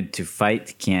wanted to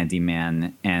fight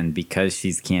Candyman, and because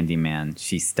she's Candyman,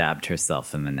 she stabbed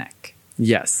herself in the neck?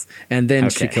 Yes. And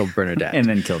then she killed Bernadette. And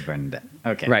then killed Bernadette.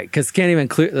 Okay. Right. Because Candyman,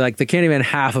 the Candyman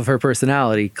half of her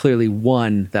personality clearly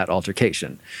won that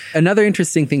altercation. Another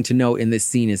interesting thing to note in this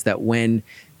scene is that when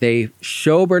they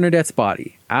show Bernadette's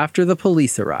body after the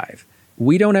police arrive,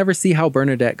 we don't ever see how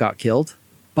Bernadette got killed,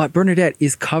 but Bernadette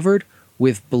is covered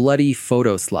with bloody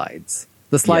photo slides.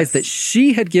 The slides that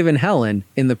she had given Helen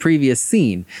in the previous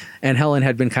scene, and Helen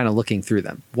had been kind of looking through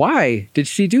them. Why did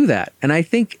she do that? And I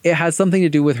think it has something to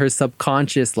do with her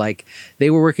subconscious, like they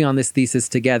were working on this thesis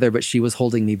together, but she was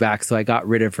holding me back, so I got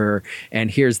rid of her,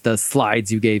 and here's the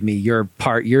slides you gave me, your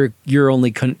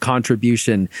only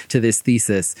contribution to this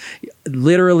thesis.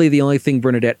 Literally the only thing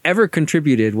Bernadette ever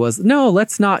contributed was, no,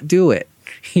 let's not do it,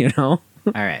 you know?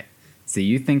 All right. So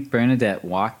you think Bernadette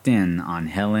walked in on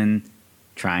Helen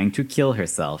trying to kill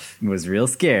herself, was real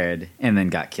scared, and then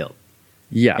got killed.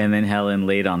 Yeah. And then Helen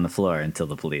laid on the floor until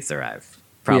the police arrived.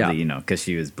 Probably, because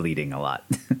she was bleeding a lot.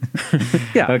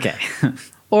 Yeah. Okay.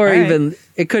 Or all even, right.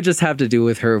 It could just have to do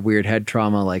with her weird head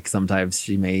trauma. Like sometimes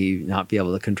she may not be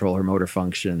able to control her motor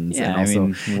functions. Yeah, and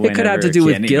also, it could have to do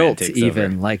with guilt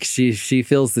even. Over. Like she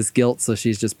feels this guilt, so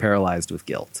she's just paralyzed with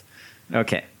guilt.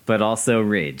 Okay. But also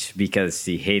rage because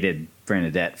she hated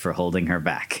Bernadette for holding her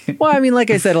back. Well, I mean,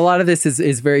 like I said, a lot of this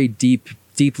is very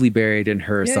deeply buried in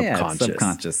her subconscious.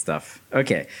 Subconscious stuff.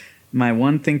 Okay. My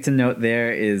one thing to note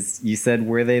there is you said,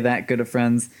 were they that good of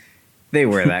friends? They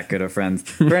were that good of friends.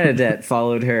 Bernadette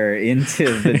followed her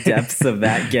into the depths of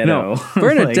that ghetto. No,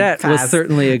 Bernadette was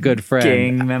certainly a good friend.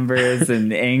 Gang members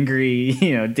and angry,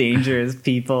 dangerous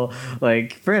people.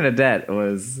 Like Bernadette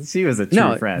she was a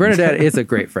true friend. Bernadette is a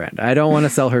great friend. I don't want to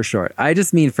sell her short. I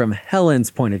just mean from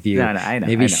Helen's point of view. No, I know.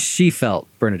 Maybe she felt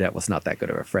Bernadette was not that good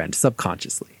of a friend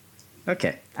subconsciously.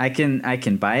 Okay, I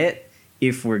can buy it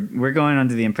if we're going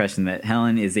under the impression that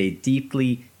Helen is a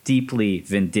deeply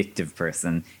vindictive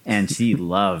person, and she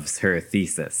loves her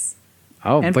thesis.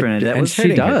 Oh, and Bernadette was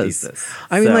she does. Her thesis.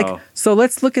 I mean, so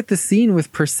let's look at the scene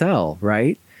with Purcell,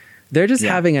 right? They're just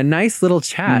having a nice little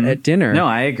chat at dinner. No,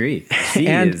 I agree.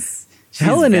 She's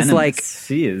Helen venomous. Is like,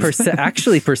 she is.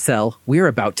 Actually, Purcell, we're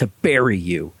about to bury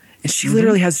you. And she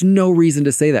literally has no reason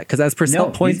to say that because as Purcell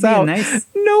points out,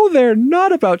 no, they're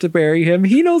not about to bury him.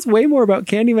 He knows way more about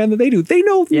Candyman than they do. They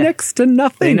know next to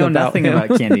nothing. They know about nothing him. about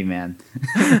Candyman.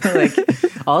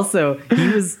 Also, he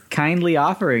was kindly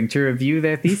offering to review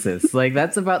their thesis. Like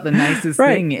that's about the nicest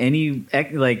thing any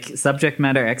subject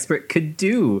matter expert could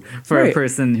do for a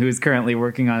person who's currently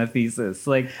working on a thesis.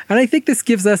 And I think this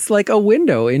gives us like a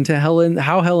window into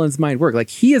how Helen's mind works. Like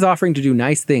he is offering to do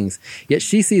nice things, yet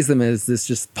she sees them as this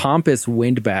just pompous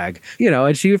windbag,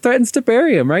 and she threatens to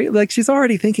bury him, right? Like she's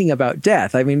already thinking about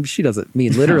death. I mean, she doesn't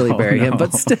mean literally bury him,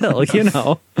 but still,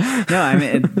 No, I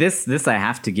mean, this I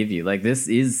have to give you. Like, this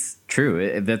is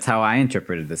true. That's how I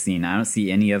interpreted the scene. I don't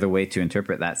see any other way to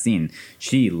interpret that scene.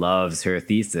 She loves her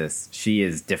thesis. She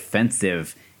is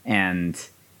defensive and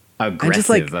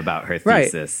aggressive about her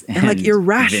thesis. And like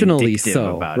irrationally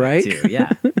so, right? Too.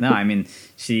 Yeah. No, I mean,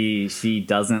 she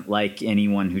doesn't like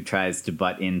anyone who tries to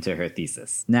butt into her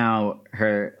thesis. Now,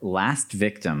 her last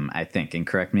victim, I think, and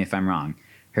correct me if I'm wrong,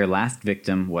 her last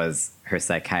victim was her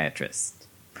psychiatrist,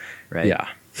 right? Yeah.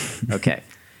 Okay.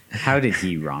 How did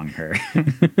he wrong her?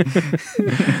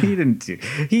 He didn't do.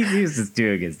 He was just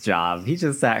doing his job. He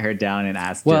just sat her down and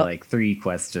asked her like 3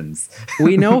 questions.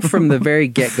 We know from the very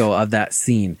get-go of that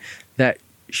scene that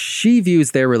she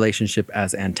views their relationship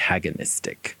as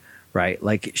antagonistic, right?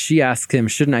 Like she asks him,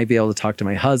 shouldn't I be able to talk to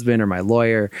my husband or my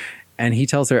lawyer? And he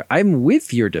tells her, I'm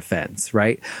with your defense,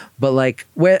 right? But like,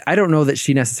 I don't know that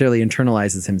she necessarily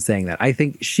internalizes him saying that. I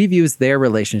think she views their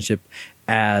relationship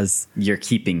as, you're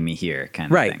keeping me here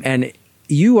kind of right, thing. and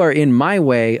you are in my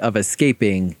way of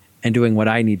escaping and doing what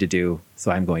I need to do, so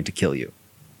I'm going to kill you.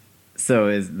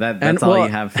 So that's all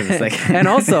you have for the second? And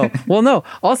also,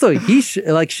 also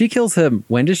she kills him.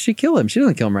 When does she kill him? She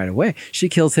doesn't kill him right away. She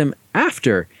kills him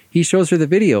after he shows her the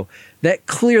video that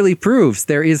clearly proves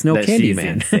there is no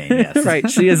Candyman. She's insane, yes. Right.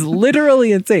 She is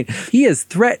literally insane. He is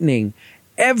threatening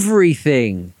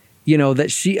everything,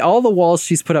 that all the walls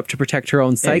she's put up to protect her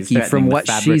own psyche from what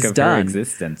she's done. Her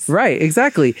existence. Right.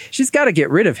 Exactly. She's got to get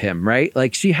rid of him, right?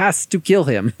 Like she has to kill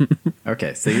him.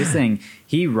 Okay. So you're saying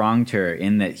he wronged her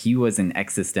in that he was an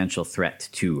existential threat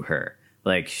to her.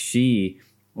 Like she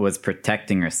was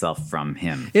protecting herself from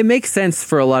him. It makes sense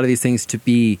for a lot of these things to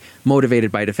be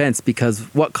motivated by defense because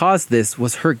what caused this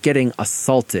was her getting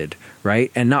assaulted,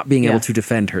 right? And not being able to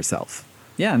defend herself.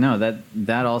 Yeah, no,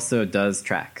 that also does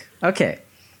track. Okay.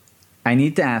 I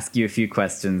need to ask you a few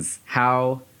questions.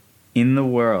 How in the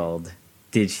world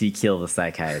did she kill the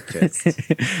psychiatrist?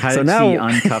 How did she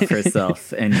uncuff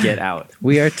herself and get out?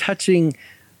 We are touching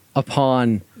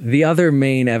upon the other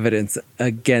main evidence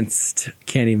against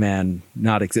Candyman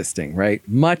not existing, right?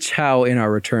 Much how in our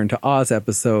Return to Oz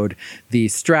episode, the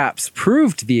straps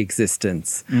proved the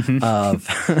existence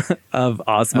of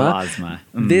Ozma.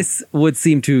 This would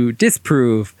seem to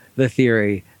disprove the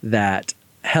theory that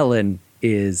Helen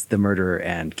is the murderer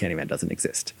and Candyman doesn't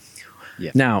exist.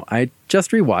 Yes. Now, I just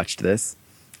rewatched this.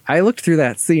 I looked through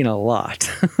that scene a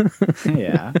lot.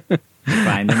 Yeah. You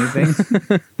find anything?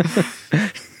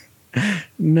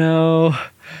 No.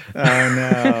 Oh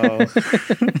no.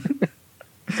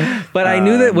 But I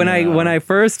knew that when I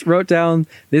first wrote down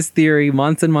this theory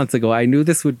months and months ago, I knew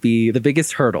this would be the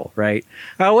biggest hurdle, right?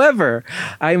 However,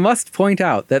 I must point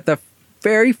out that the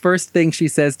very first thing she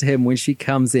says to him when she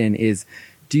comes in is,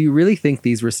 do you really think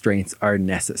these restraints are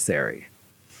necessary?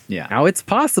 Yeah. Now it's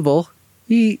possible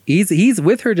he's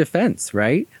with her defense,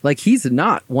 right? Like he's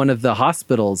not one of the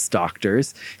hospital's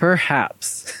doctors.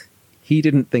 Perhaps he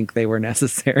didn't think they were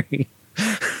necessary.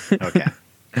 Okay.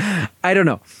 I don't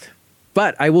know.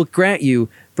 But I will grant you,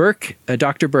 Burke,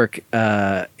 Dr. Burke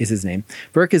is his name.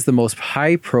 Burke is the most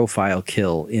high profile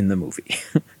kill in the movie.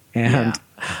 And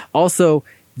also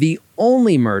the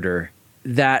only murder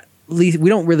that we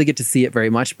don't really get to see it very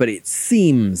much, but it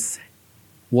seems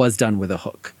was done with a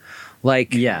hook.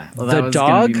 Like that was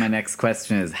going to be my next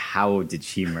question is how did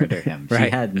she murder him? Right. She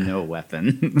had no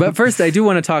weapon. But first, I do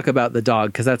want to talk about the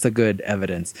dog because that's a good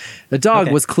evidence. The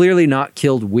dog was clearly not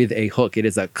killed with a hook. It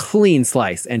is a clean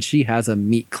slice, and she has a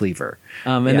meat cleaver.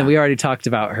 And then we already talked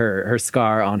about her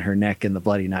scar on her neck and the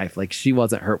bloody knife. Like she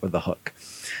wasn't hurt with a hook.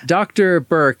 Dr.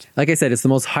 Burke, like I said, it's the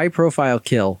most high-profile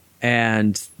kill.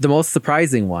 And the most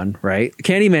surprising one, right?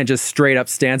 Candyman just straight up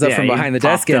stands up from behind the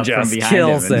desk and just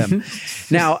kills him.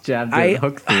 Now,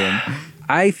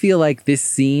 I feel like this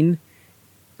scene,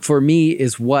 for me,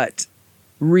 is what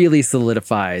really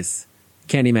solidifies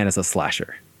Candyman as a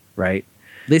slasher, right?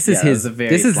 This is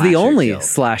the only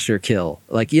slasher kill,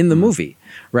 like in the movie,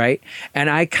 right? And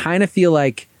I kind of feel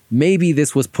like maybe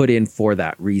this was put in for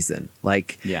that reason.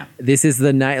 Like, this is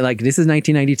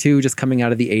 1992, just coming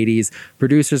out of the 80s.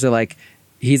 Producers are like,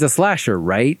 he's a slasher,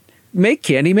 right? Make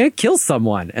Candyman kill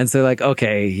someone. And so they're like,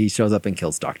 okay, he shows up and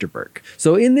kills Dr. Burke.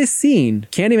 So in this scene,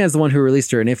 Candyman's the one who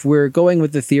released her. And if we're going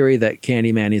with the theory that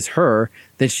Candyman is her,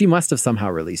 then she must have somehow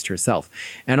released herself.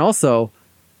 And also,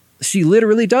 she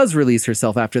literally does release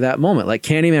herself after that moment. Like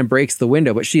Candyman breaks the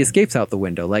window, but she escapes out the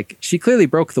window. Like she clearly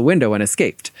broke the window and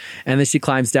escaped. And then she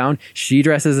climbs down. She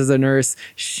dresses as a nurse.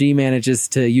 She manages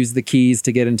to use the keys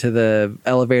to get into the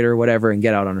elevator or whatever and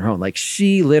get out on her own. Like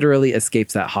she literally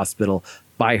escapes that hospital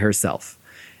by herself,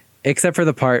 except for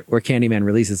the part where Candyman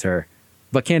releases her.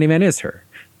 But Candyman is her.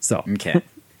 So, okay.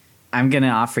 I'm going to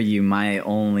offer you my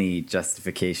only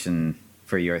justification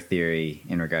for your theory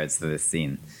in regards to this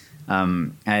scene.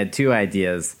 I had two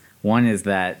ideas. One is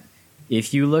that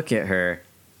if you look at her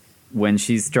when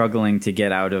she's struggling to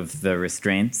get out of the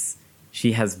restraints,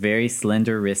 she has very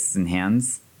slender wrists and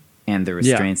hands, and the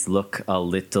restraints look a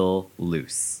little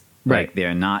loose. Right. Like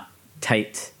they're not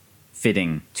tight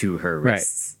fitting to her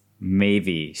wrists. Right.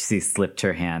 Maybe she slipped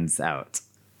her hands out.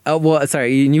 Oh, well,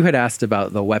 sorry, you had asked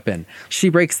about the weapon. She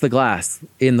breaks the glass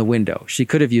in the window. She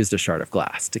could have used a shard of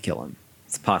glass to kill him.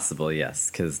 It's possible, yes,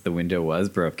 because the window was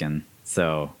broken.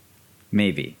 So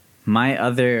maybe. My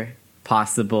other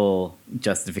possible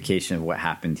justification of what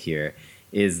happened here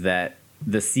is that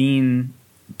the scene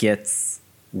gets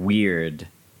weird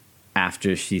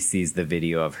after she sees the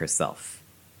video of herself.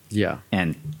 Yeah.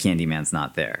 And Candyman's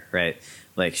not there, right?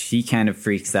 Like, she kind of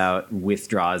freaks out,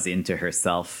 withdraws into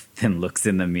herself, then looks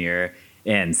in the mirror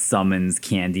and summons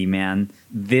Candyman.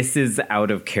 This is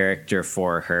out of character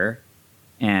for her.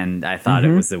 And I thought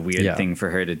it was a weird thing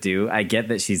for her to do. I get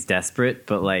that she's desperate,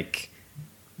 but like,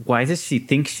 why does she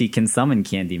think she can summon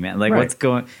Candyman? Like, what's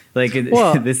going... Like,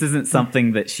 this isn't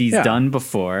something that she's done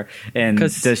before. And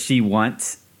does she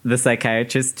want the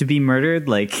psychiatrist to be murdered?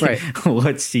 Like,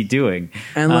 what's she doing?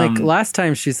 And like, last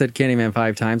time she said Candyman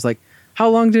 5 times, like, how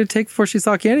long did it take before she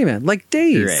saw Candyman? Like,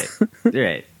 days.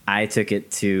 Right. I took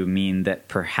it to mean that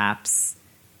perhaps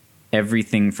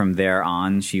everything from there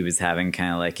on, she was having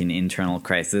kind of like an internal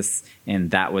crisis,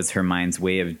 and that was her mind's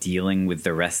way of dealing with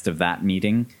the rest of that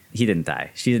meeting. He didn't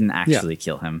die. She didn't actually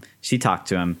kill him. She talked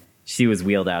to him. She was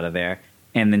wheeled out of there,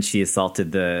 and then she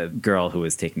assaulted the girl who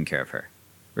was taking care of her.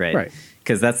 Right.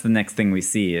 Because that's the next thing we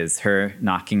see is her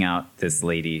knocking out this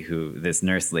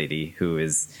nurse lady who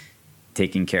is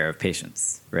taking care of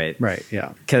patients. Right.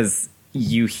 Yeah. Because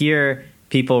you hear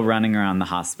people running around the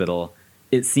hospital.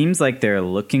 It seems like they're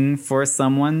looking for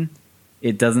someone.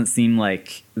 It doesn't seem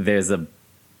like there's a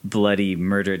bloody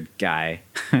murdered guy.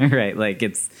 Right. Like,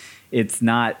 it's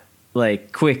not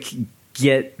like, quick,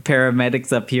 get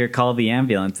paramedics up here, call the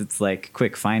ambulance. It's like,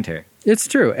 quick, find her. It's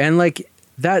true. And like,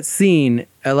 that scene,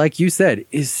 like you said,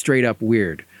 is straight up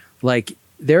weird. Like,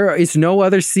 there is no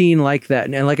other scene like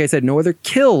that. And like I said, no other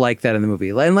kill like that in the movie.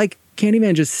 And like,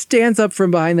 Candyman just stands up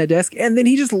from behind that desk and then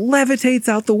he just levitates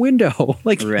out the window.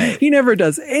 Like, he never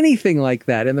does anything like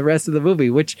that in the rest of the movie,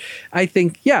 which I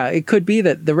think, it could be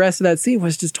that the rest of that scene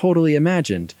was just totally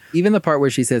imagined. Even the part where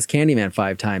she says Candyman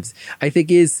 5 times, I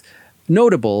think is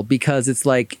notable because it's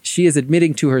like she is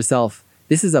admitting to herself,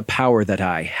 this is a power that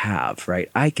I have,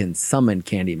 right? I can summon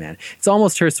Candyman. It's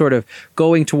almost her sort of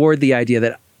going toward the idea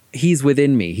that he's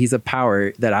within me. He's a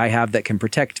power that I have that can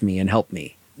protect me and help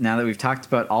me. Now that we've talked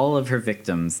about all of her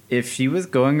victims, if she was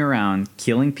going around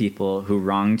killing people who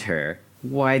wronged her,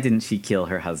 why didn't she kill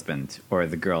her husband or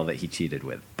the girl that he cheated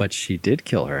with? But she did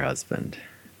kill her husband.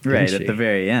 Right, at the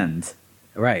very end.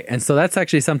 Right. And so that's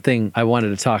actually something I wanted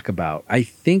to talk about. I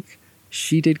think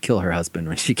she did kill her husband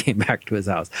when she came back to his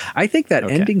house. I think that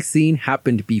ending scene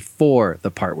happened before the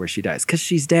part where she dies because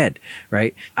she's dead,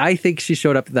 right? I think she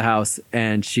showed up at the house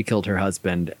and she killed her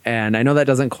husband. And I know that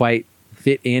doesn't quite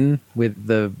fit in with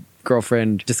the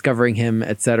girlfriend discovering him,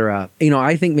 etc.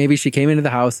 I think maybe she came into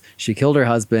the house, she killed her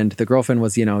husband. The girlfriend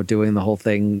was, doing the whole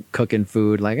thing, cooking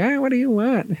food, like, what do you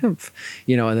want? And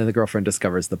then the girlfriend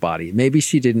discovers the body. Maybe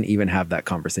she didn't even have that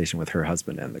conversation with her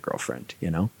husband and the girlfriend,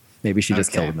 Maybe she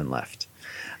just killed him and left.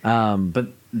 But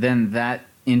then that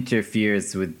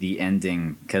interferes with the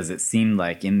ending because it seemed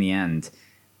like in the end,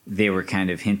 they were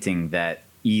kind of hinting that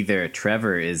either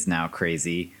Trevor is now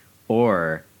crazy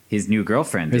or his new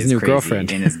girlfriend is crazy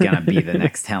and is going to be the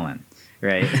next Helen,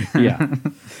 right? Yeah.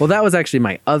 Well, that was actually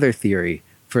my other theory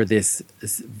for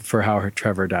how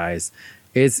Trevor dies.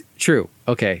 Is true.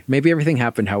 Okay, maybe everything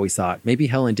happened how we saw it. Maybe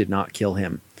Helen did not kill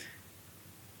him.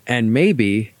 And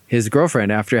maybe his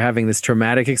girlfriend, after having this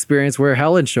traumatic experience where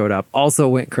Helen showed up, also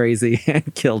went crazy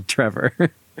and killed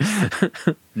Trevor.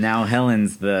 Now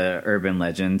Helen's the urban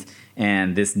legend,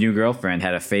 and this new girlfriend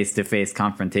had a face-to-face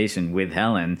confrontation with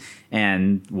Helen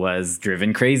and was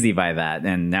driven crazy by that,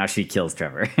 and now she kills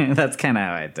Trevor. That's kind of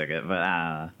how I took it,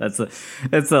 but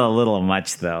that's a little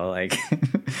much, though. Like,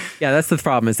 yeah, that's the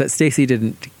problem, is that Stacy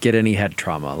didn't get any head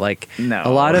trauma. Like, no.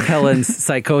 A lot of Helen's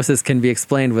psychosis can be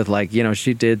explained with, like,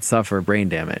 she did suffer brain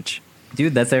damage.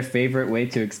 Dude, that's our favorite way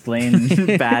to explain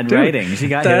bad writing. She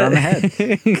got hit on the head.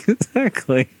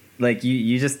 Exactly. Like,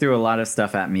 you just threw a lot of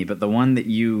stuff at me, but the one that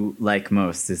you like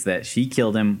most is that she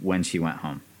killed him when she went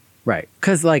home. Right.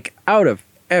 Because, like, out of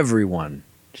everyone,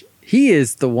 he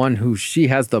is the one who she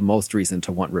has the most reason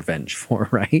to want revenge for,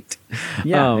 right?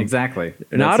 Yeah, exactly.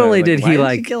 Not only did he,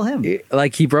 like, kill him?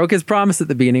 Like, he broke his promise at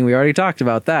the beginning. We already talked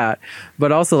about that.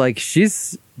 But also, like,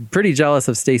 she's pretty jealous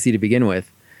of Stacy to begin with.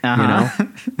 Yeah,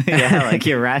 like,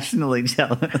 irrationally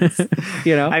jealous.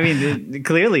 I mean,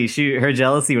 clearly her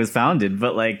jealousy was founded,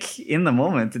 but like in the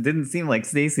moment, it didn't seem like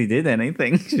Stacy did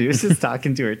anything. She was just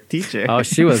talking to her teacher. Oh,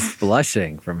 she was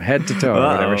blushing from head to toe, or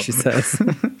whatever she says.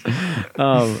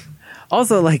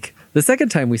 Also, like, the second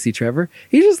time we see Trevor,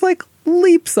 he just like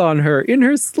leaps on her in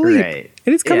her sleep. Right.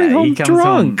 And he's coming home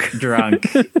drunk.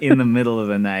 Drunk in the middle of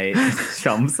the night,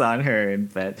 jumps on her in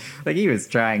bed. Like, he was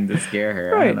trying to scare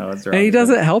her. Right. I don't know what's wrong. And he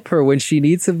doesn't help her when she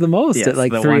needs him the most at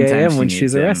like 3 a.m. when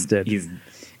she's arrested.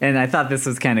 And I thought this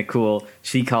was kind of cool.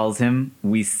 She calls him.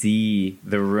 We see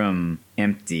the room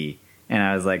empty. And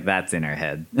I was like, that's in her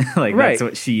head. Like, Right. that's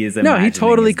what she is No, imagining. he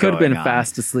totally is could have been going on.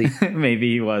 fast asleep.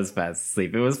 Maybe he was fast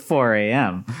asleep. It was 4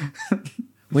 a.m.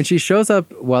 When she shows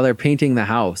up while they're painting the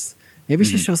house, maybe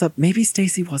she shows up, maybe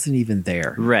Stacy wasn't even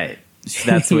there. Right.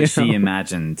 That's what You she know?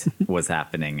 imagined was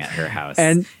happening at her house.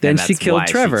 And then she that's killed why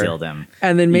Trevor. She killed him.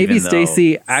 And then maybe even though-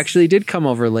 Stacy actually did come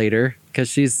over later because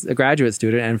she's a graduate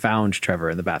student and found Trevor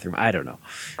in the bathroom. I don't know.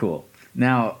 Cool.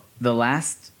 Now, the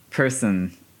last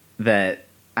person that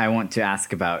I want to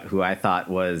ask about, who I thought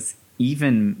was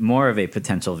even more of a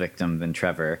potential victim than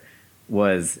Trevor,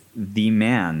 was the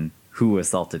man who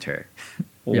assaulted her.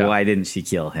 Yeah. Why didn't she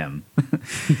kill him?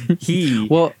 He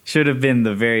Well- should have been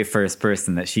the very first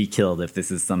person that she killed if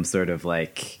this is some sort of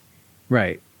like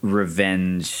Right.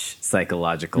 revenge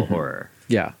psychological horror.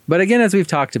 Yeah. But again, as we've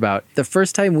talked about, the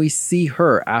first time we see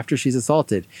her after she's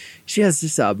assaulted, she has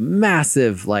just a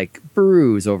massive like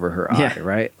bruise over her Yeah. eye,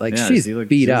 right? Like Yeah, she's she's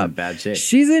beat in up. bad shape.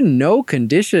 She's in no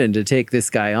condition to take this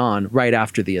guy on right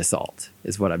after the assault,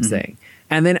 is what I'm saying.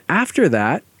 And then after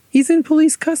that, he's in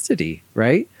police custody,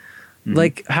 right?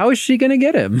 Like, how is she going to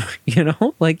get him? You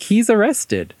know, like he's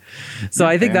arrested. So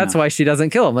I think fair that's enough. why she doesn't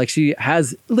kill him. Like she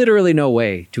has literally no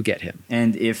way to get him.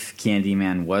 And if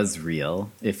Candyman was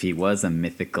real, if he was a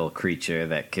mythical creature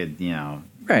that could, you know,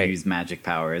 Right. use magic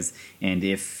powers, and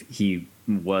if he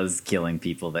was killing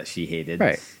people that she hated,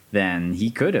 Right. then he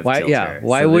could have Why- killed yeah, her.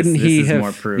 why So wouldn't this he is have-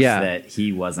 more proof yeah. that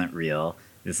he wasn't real.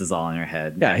 This is all in her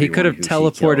head. Yeah, he could have Everyone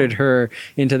who she teleported killed. her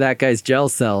into that guy's jail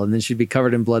cell and then she'd be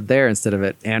covered in blood there instead of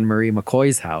at Anne Marie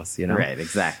McCoy's house, you know? Right,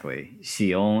 exactly.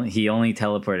 He only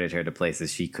teleported her to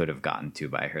places she could have gotten to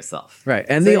by herself. Right.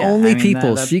 And So, the yeah, only I mean,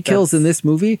 people that- she kills in that's- this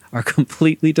movie are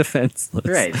completely defenseless.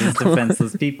 Right, just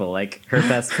defenseless people, like her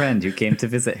best friend who came to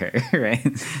visit her, right?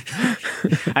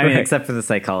 I mean, Right. except for the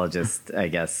psychologist, I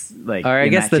guess. Like, Or I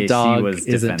in guess that the case, she dog was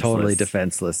isn't totally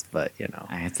defenseless. defenseless, but you know,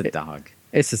 It's a dog.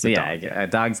 it's just a But dog. yeah,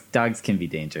 dogs can be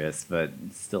dangerous, but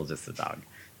it's still just a dog.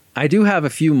 I do have a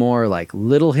few more like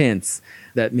little hints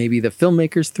that maybe the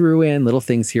filmmakers threw in, little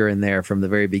things here and there from the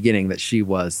very beginning that she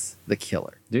was the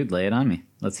killer. Dude, lay it on me.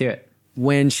 Let's hear it.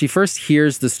 When she first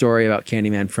hears the story about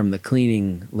Candyman from the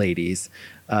cleaning ladies,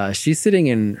 she's sitting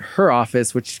in her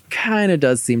office, which kind of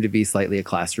does seem to be slightly a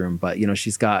classroom, but you know,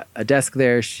 she's got a desk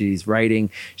there, she's writing,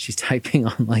 she's typing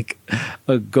on like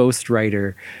a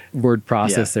ghostwriter word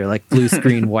processor, like blue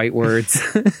screen white words.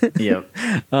 Yep.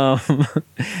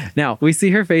 Now we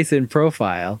see her face in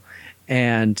profile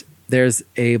and there's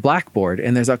a blackboard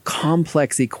and there's a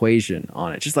complex equation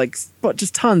on it,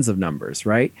 just tons of numbers,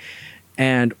 right?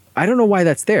 And I don't know why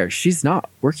that's there. She's not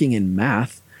working in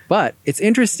math, but it's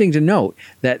interesting to note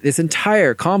that this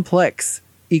entire complex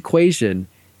equation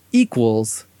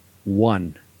equals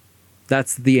 1.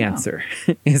 That's the answer,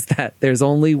 is that there's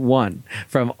only 1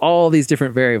 from all these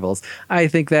different variables. I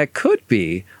think that could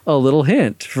be a little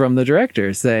hint from the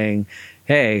director saying,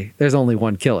 hey, there's only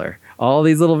 1 killer. All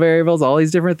these little variables, all these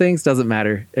different things, doesn't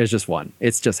matter. There's just 1.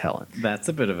 It's just Helen. That's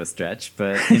a bit of a stretch,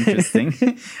 but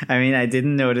interesting. I mean, I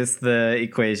didn't notice the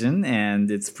equation, and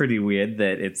it's pretty weird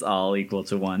that it's all equal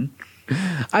to 1.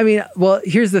 I mean, well,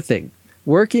 here's the thing.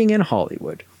 Working in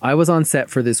Hollywood, I was on set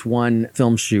for this one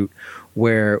film shoot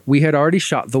where we had already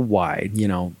shot the wide, you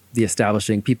know, the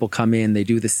establishing, people come in, they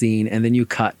do the scene, and then you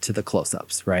cut to the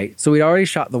close-ups, right? So we'd already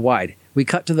shot the wide. We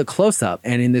cut to the close-up,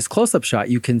 and in this close-up shot,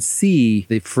 you can see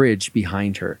the fridge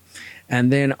behind her.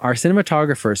 And then our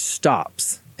cinematographer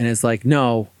stops and is like,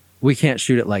 no, we can't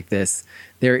shoot it like this.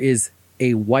 There is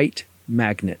a white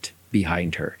magnet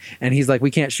behind her. And he's like,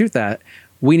 we can't shoot that.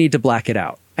 We need to black it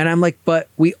out. And I'm like, but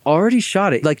we already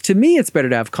shot it. Like, to me, it's better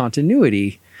to have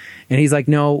continuity. And he's like,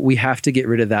 no, we have to get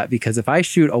rid of that because if I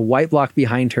shoot a white block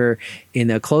behind her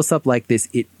in a close-up like this,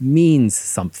 it means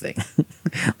something.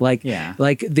 Like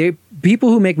people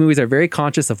who make movies are very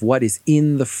conscious of what is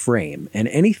in the frame, and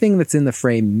anything that's in the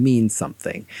frame means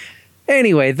something.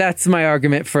 Anyway, that's my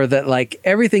argument for that. Like,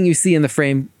 everything you see in the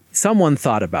frame, someone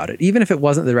thought about it. Even if it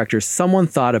wasn't the director, someone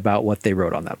thought about what they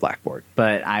wrote on that blackboard.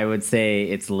 But I would say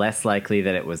it's less likely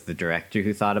that it was the director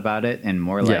who thought about it and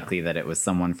more likely that it was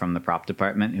someone from the prop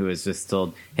department who was just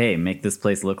told, hey, make this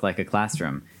place look like a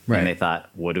classroom. Right. And they thought,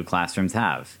 what do classrooms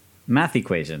have? Math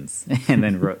equations. And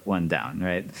then wrote one down,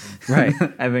 right? Right.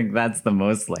 I think that's the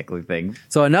most likely thing.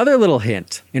 So another little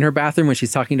hint, in her bathroom when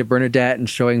she's talking to Bernadette and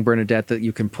showing Bernadette that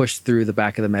you can push through the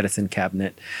back of the medicine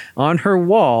cabinet, on her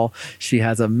wall, she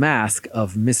has a mask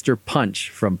of Mr. Punch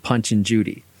from Punch and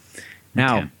Judy.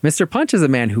 Now, Okay. Mr. Punch is a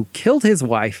man who killed his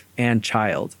wife and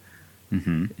child.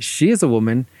 Mm-hmm. She is a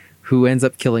woman who ends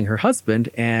up killing her husband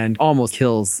and almost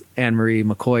kills Anne Marie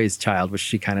McCoy's child, which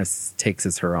she kind of takes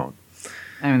as her own.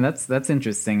 I mean, that's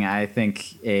interesting. I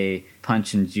think a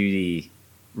Punch and Judy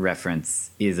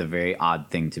reference is a very odd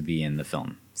thing to be in the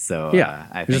film. So Yeah,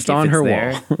 I think just if on it's her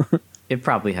there, wall. it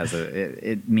probably has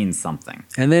it means something.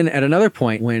 And then at another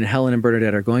point, when Helen and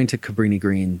Bernadette are going to Cabrini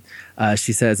Green,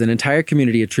 she says an entire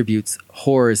community attributes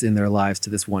horrors in their lives to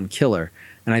this one killer.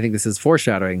 And I think this is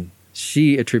foreshadowing.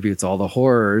 She attributes all the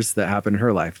horrors that happen in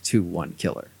her life to one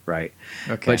killer, right?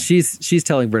 Okay. But she's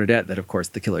telling Bernadette that, of course,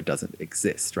 the killer doesn't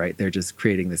exist, right? They're just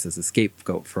creating this as a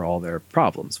scapegoat for all their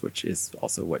problems, which is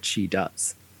also what she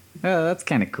does. Oh, that's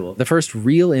kind of cool. The first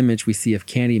real image we see of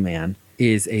Candyman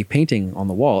is a painting on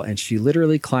the wall, and she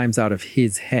literally climbs out of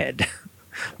his head,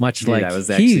 much like I was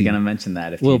actually going to mention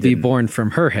that. If will you be didn't. born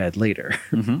from her head later.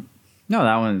 Mm-hmm.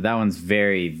 No, that one's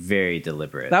very, very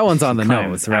deliberate. That one's on the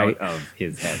Climbs nose, right? Out of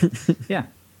his head. Yeah.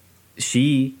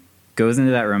 She goes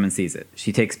into that room and sees it.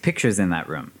 She takes pictures in that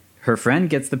room. Her friend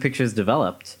gets the pictures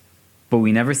developed, but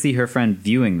we never see her friend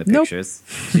viewing the Nope. pictures.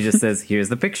 She just says, "Here's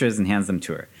the pictures," and hands them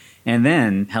to her. And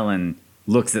then Helen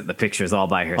looks at the pictures all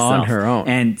by herself On her own.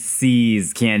 and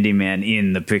sees Candyman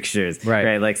in the pictures.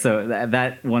 Right. Like, so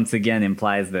that once again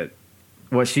implies that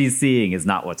what she's seeing is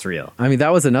not what's real. I mean,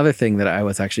 that was another thing that I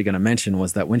was actually going to mention,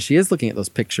 was that when she is looking at those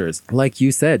pictures, like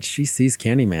you said, she sees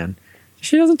Candyman.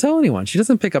 She doesn't tell anyone. She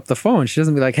doesn't pick up the phone. She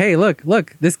doesn't be like, hey, look,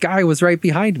 this guy was right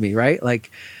behind me, right? Like,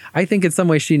 I think in some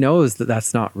way she knows that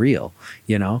that's not real,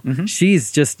 you know? Mm-hmm.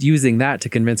 She's just using that to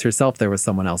convince herself there was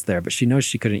someone else there, but she knows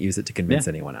she couldn't use it to convince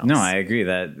anyone else. No, I agree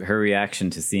that her reaction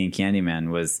to seeing Candyman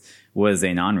was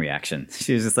a non-reaction.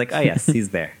 She was just like, "Oh yes, he's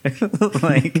there."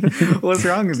 Like, what's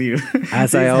wrong with you?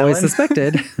 As I always Helen?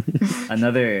 suspected.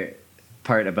 Another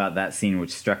part about that scene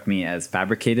which struck me as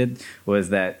fabricated was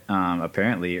that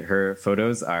apparently her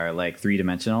photos are like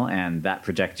three-dimensional, and that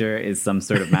projector is some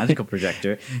sort of magical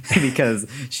projector because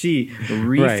she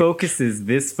refocuses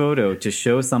this photo to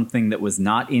show something that was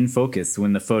not in focus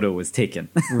when the photo was taken.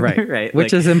 Right. Right.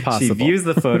 Which is impossible. She views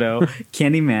the photo,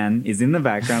 Candyman is in the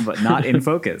background but not in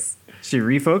focus. She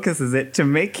refocuses it to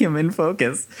make him in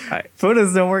focus. Right.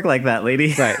 Photos don't work like that,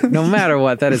 lady. Right. No matter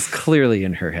what, that is clearly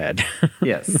in her head.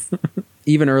 Yes.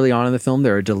 Even early on in the film,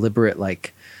 there are deliberate,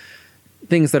 like,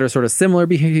 things that are sort of similar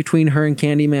between her and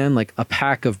Candyman, like a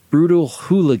pack of brutal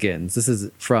hooligans. This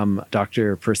is from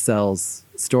Dr. Purcell's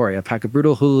story. A pack of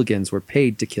brutal hooligans were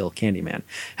paid to kill Candyman.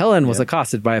 Helen was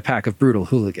accosted by a pack of brutal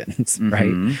hooligans,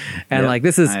 right? And like,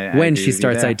 this is when she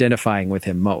starts identifying with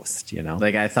him most, you know?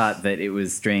 Like, I thought that it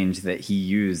was strange that he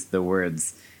used the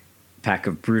words pack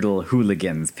of brutal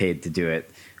hooligans paid to do it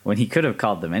when he could have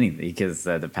called them anything, because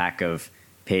the pack of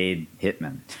paid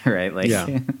hitmen, right? Like,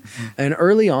 yeah. And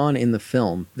early on in the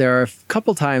film, there are a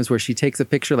couple times where she takes a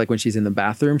picture, like when she's in the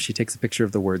bathroom, she takes a picture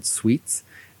of the word sweets.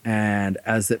 And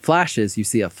as it flashes, you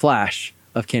see a flash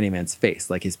of Candyman's face,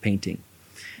 like his painting.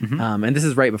 And this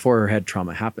is right before her head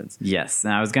trauma happens. Yes.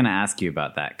 And I was going to ask you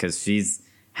about that because she's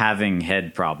having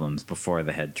head problems before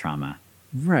the head trauma.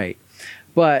 Right.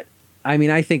 But I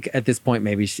mean, I think at this point,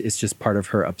 maybe it's just part of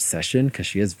her obsession, because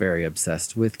she is very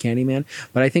obsessed with Candyman.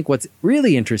 But I think what's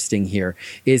really interesting here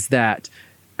is that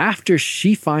after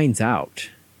she finds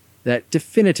out that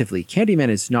definitively Candyman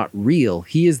is not real,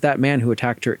 he is that man who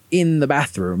attacked her in the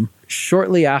bathroom.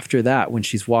 Shortly after that, when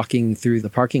she's walking through the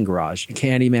parking garage,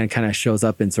 Candyman kind of shows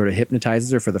up and sort of hypnotizes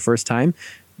her for the first time.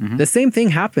 The same thing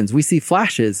happens. We see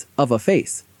flashes of a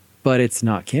face. But it's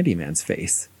not Candyman's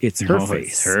face. It's her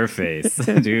face. It's her face.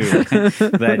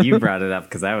 Dude, glad you brought it up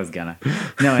because I was gonna.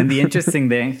 No, and the interesting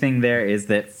thing there is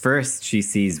that first she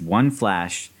sees one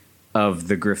flash of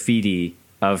the graffiti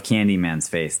of Candyman's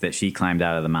face that she climbed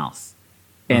out of the mouth.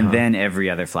 And then every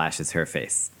other flash is her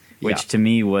face, which to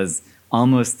me was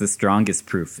almost the strongest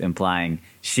proof implying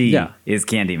she is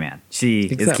Candyman. She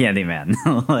is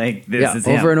Candyman. Like, this is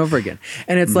him. Over and over again.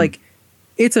 And it's like,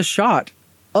 it's a shot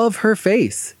of her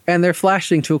face, and they're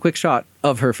flashing to a quick shot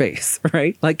of her face,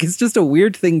 right? Like, it's just a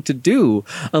weird thing to do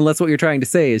unless what you're trying to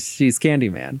say is she's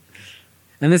Candyman.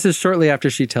 And this is shortly after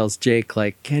she tells Jake,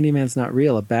 like, Candyman's not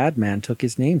real. A bad man took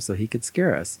his name so he could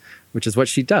scare us, which is what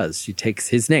she does. She takes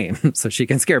his name so she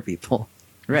can scare people.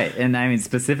 Right. And I mean,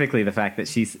 specifically the fact that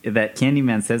that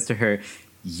Candyman says to her,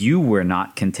 "You were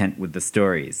not content with the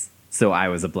stories, so I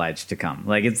was obliged to come."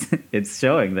 Like, it's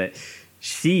showing that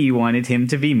she wanted him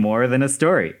to be more than a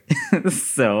story.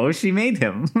 So she made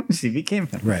him. She became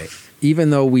him. Right.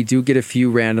 Even though we do get a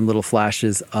few random little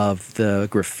flashes of the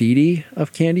graffiti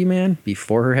of Candyman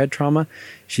before her head trauma,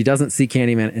 she doesn't see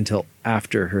Candyman until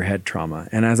after her head trauma.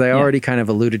 And as I already kind of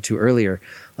alluded to earlier,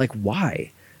 like,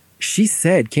 why? She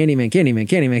said Candyman, Candyman,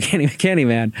 Candyman, Candyman,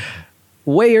 Candyman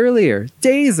way earlier,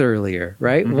 days earlier,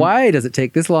 right? Mm-hmm. Why does it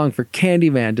take this long for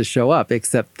Candyman to show up,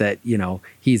 except that,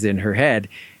 he's in her head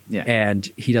and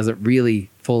he doesn't really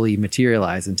fully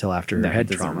materialize until after her head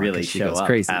trauma. Doesn't really she show goes up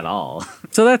crazy at all.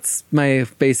 So that's my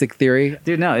basic theory.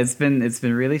 Dude, no, it's been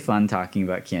really fun talking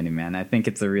about Candyman. I think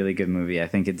it's a really good movie. I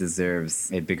think it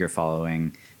deserves a bigger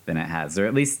following than it has, or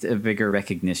at least a bigger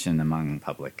recognition among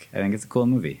public. I think it's a cool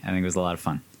movie. I think it was a lot of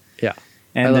fun. Yeah.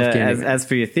 And I love Candyman. as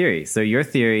for your theory, so your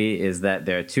theory is that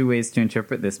there are two ways to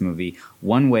interpret this movie.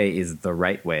 One way is the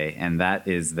right way, and that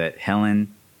is that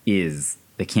Helen is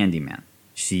the Candyman.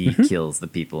 She kills the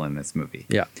people in this movie.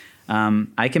 Yeah.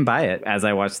 I can buy it. As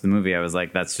I watched the movie, I was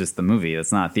like, that's just the movie.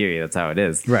 That's not a theory. That's how it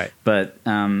is. Right. But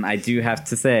I do have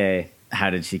to say, how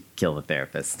did she kill the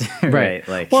therapist? Right.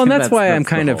 Like, well, and that's why I'm the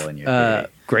kind hole in your theory.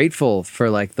 of grateful for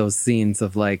like those scenes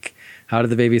of like, how did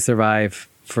the baby survive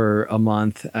for a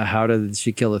month? How did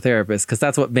she kill the therapist? Because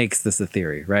that's what makes this a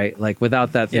theory, right? Like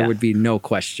without that, there would be no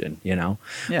question, Yeah.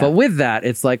 But with that,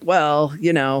 it's like, well,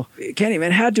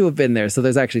 Candyman had to have been there. So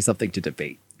there's actually something to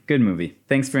debate. Good movie.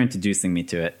 Thanks for introducing me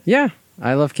to it. Yeah,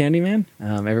 I love Candyman.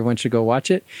 Everyone should go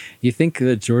watch it. You think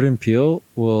that Jordan Peele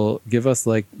will give us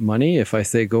like money if I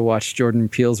say go watch Jordan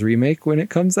Peele's remake when it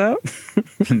comes out?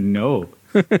 No.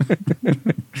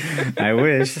 I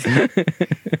wish.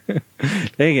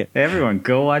 Dang it. Everyone,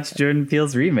 go watch Jordan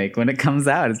Peele's remake when it comes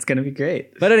out. It's going to be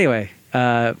great. But anyway,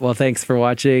 well, thanks for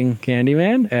watching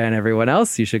Candyman, and everyone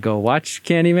else, you should go watch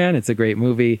Candyman. It's a great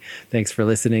movie. Thanks for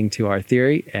listening to our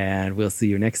theory, and we'll see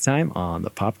you next time on The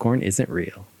Popcorn Isn't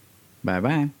Real.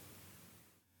 Bye-bye.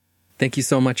 Thank you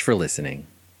so much for listening.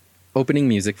 Opening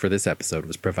music for this episode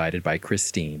was provided by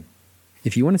Christine.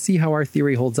 If you want to see how our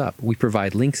theory holds up, we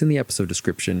provide links in the episode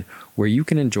description where you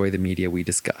can enjoy the media we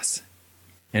discuss.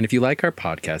 And if you like our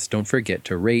podcast, don't forget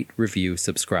to rate, review,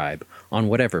 subscribe on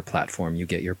whatever platform you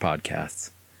get your podcasts.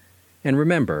 And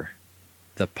remember,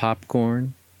 the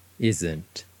popcorn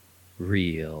isn't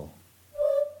real.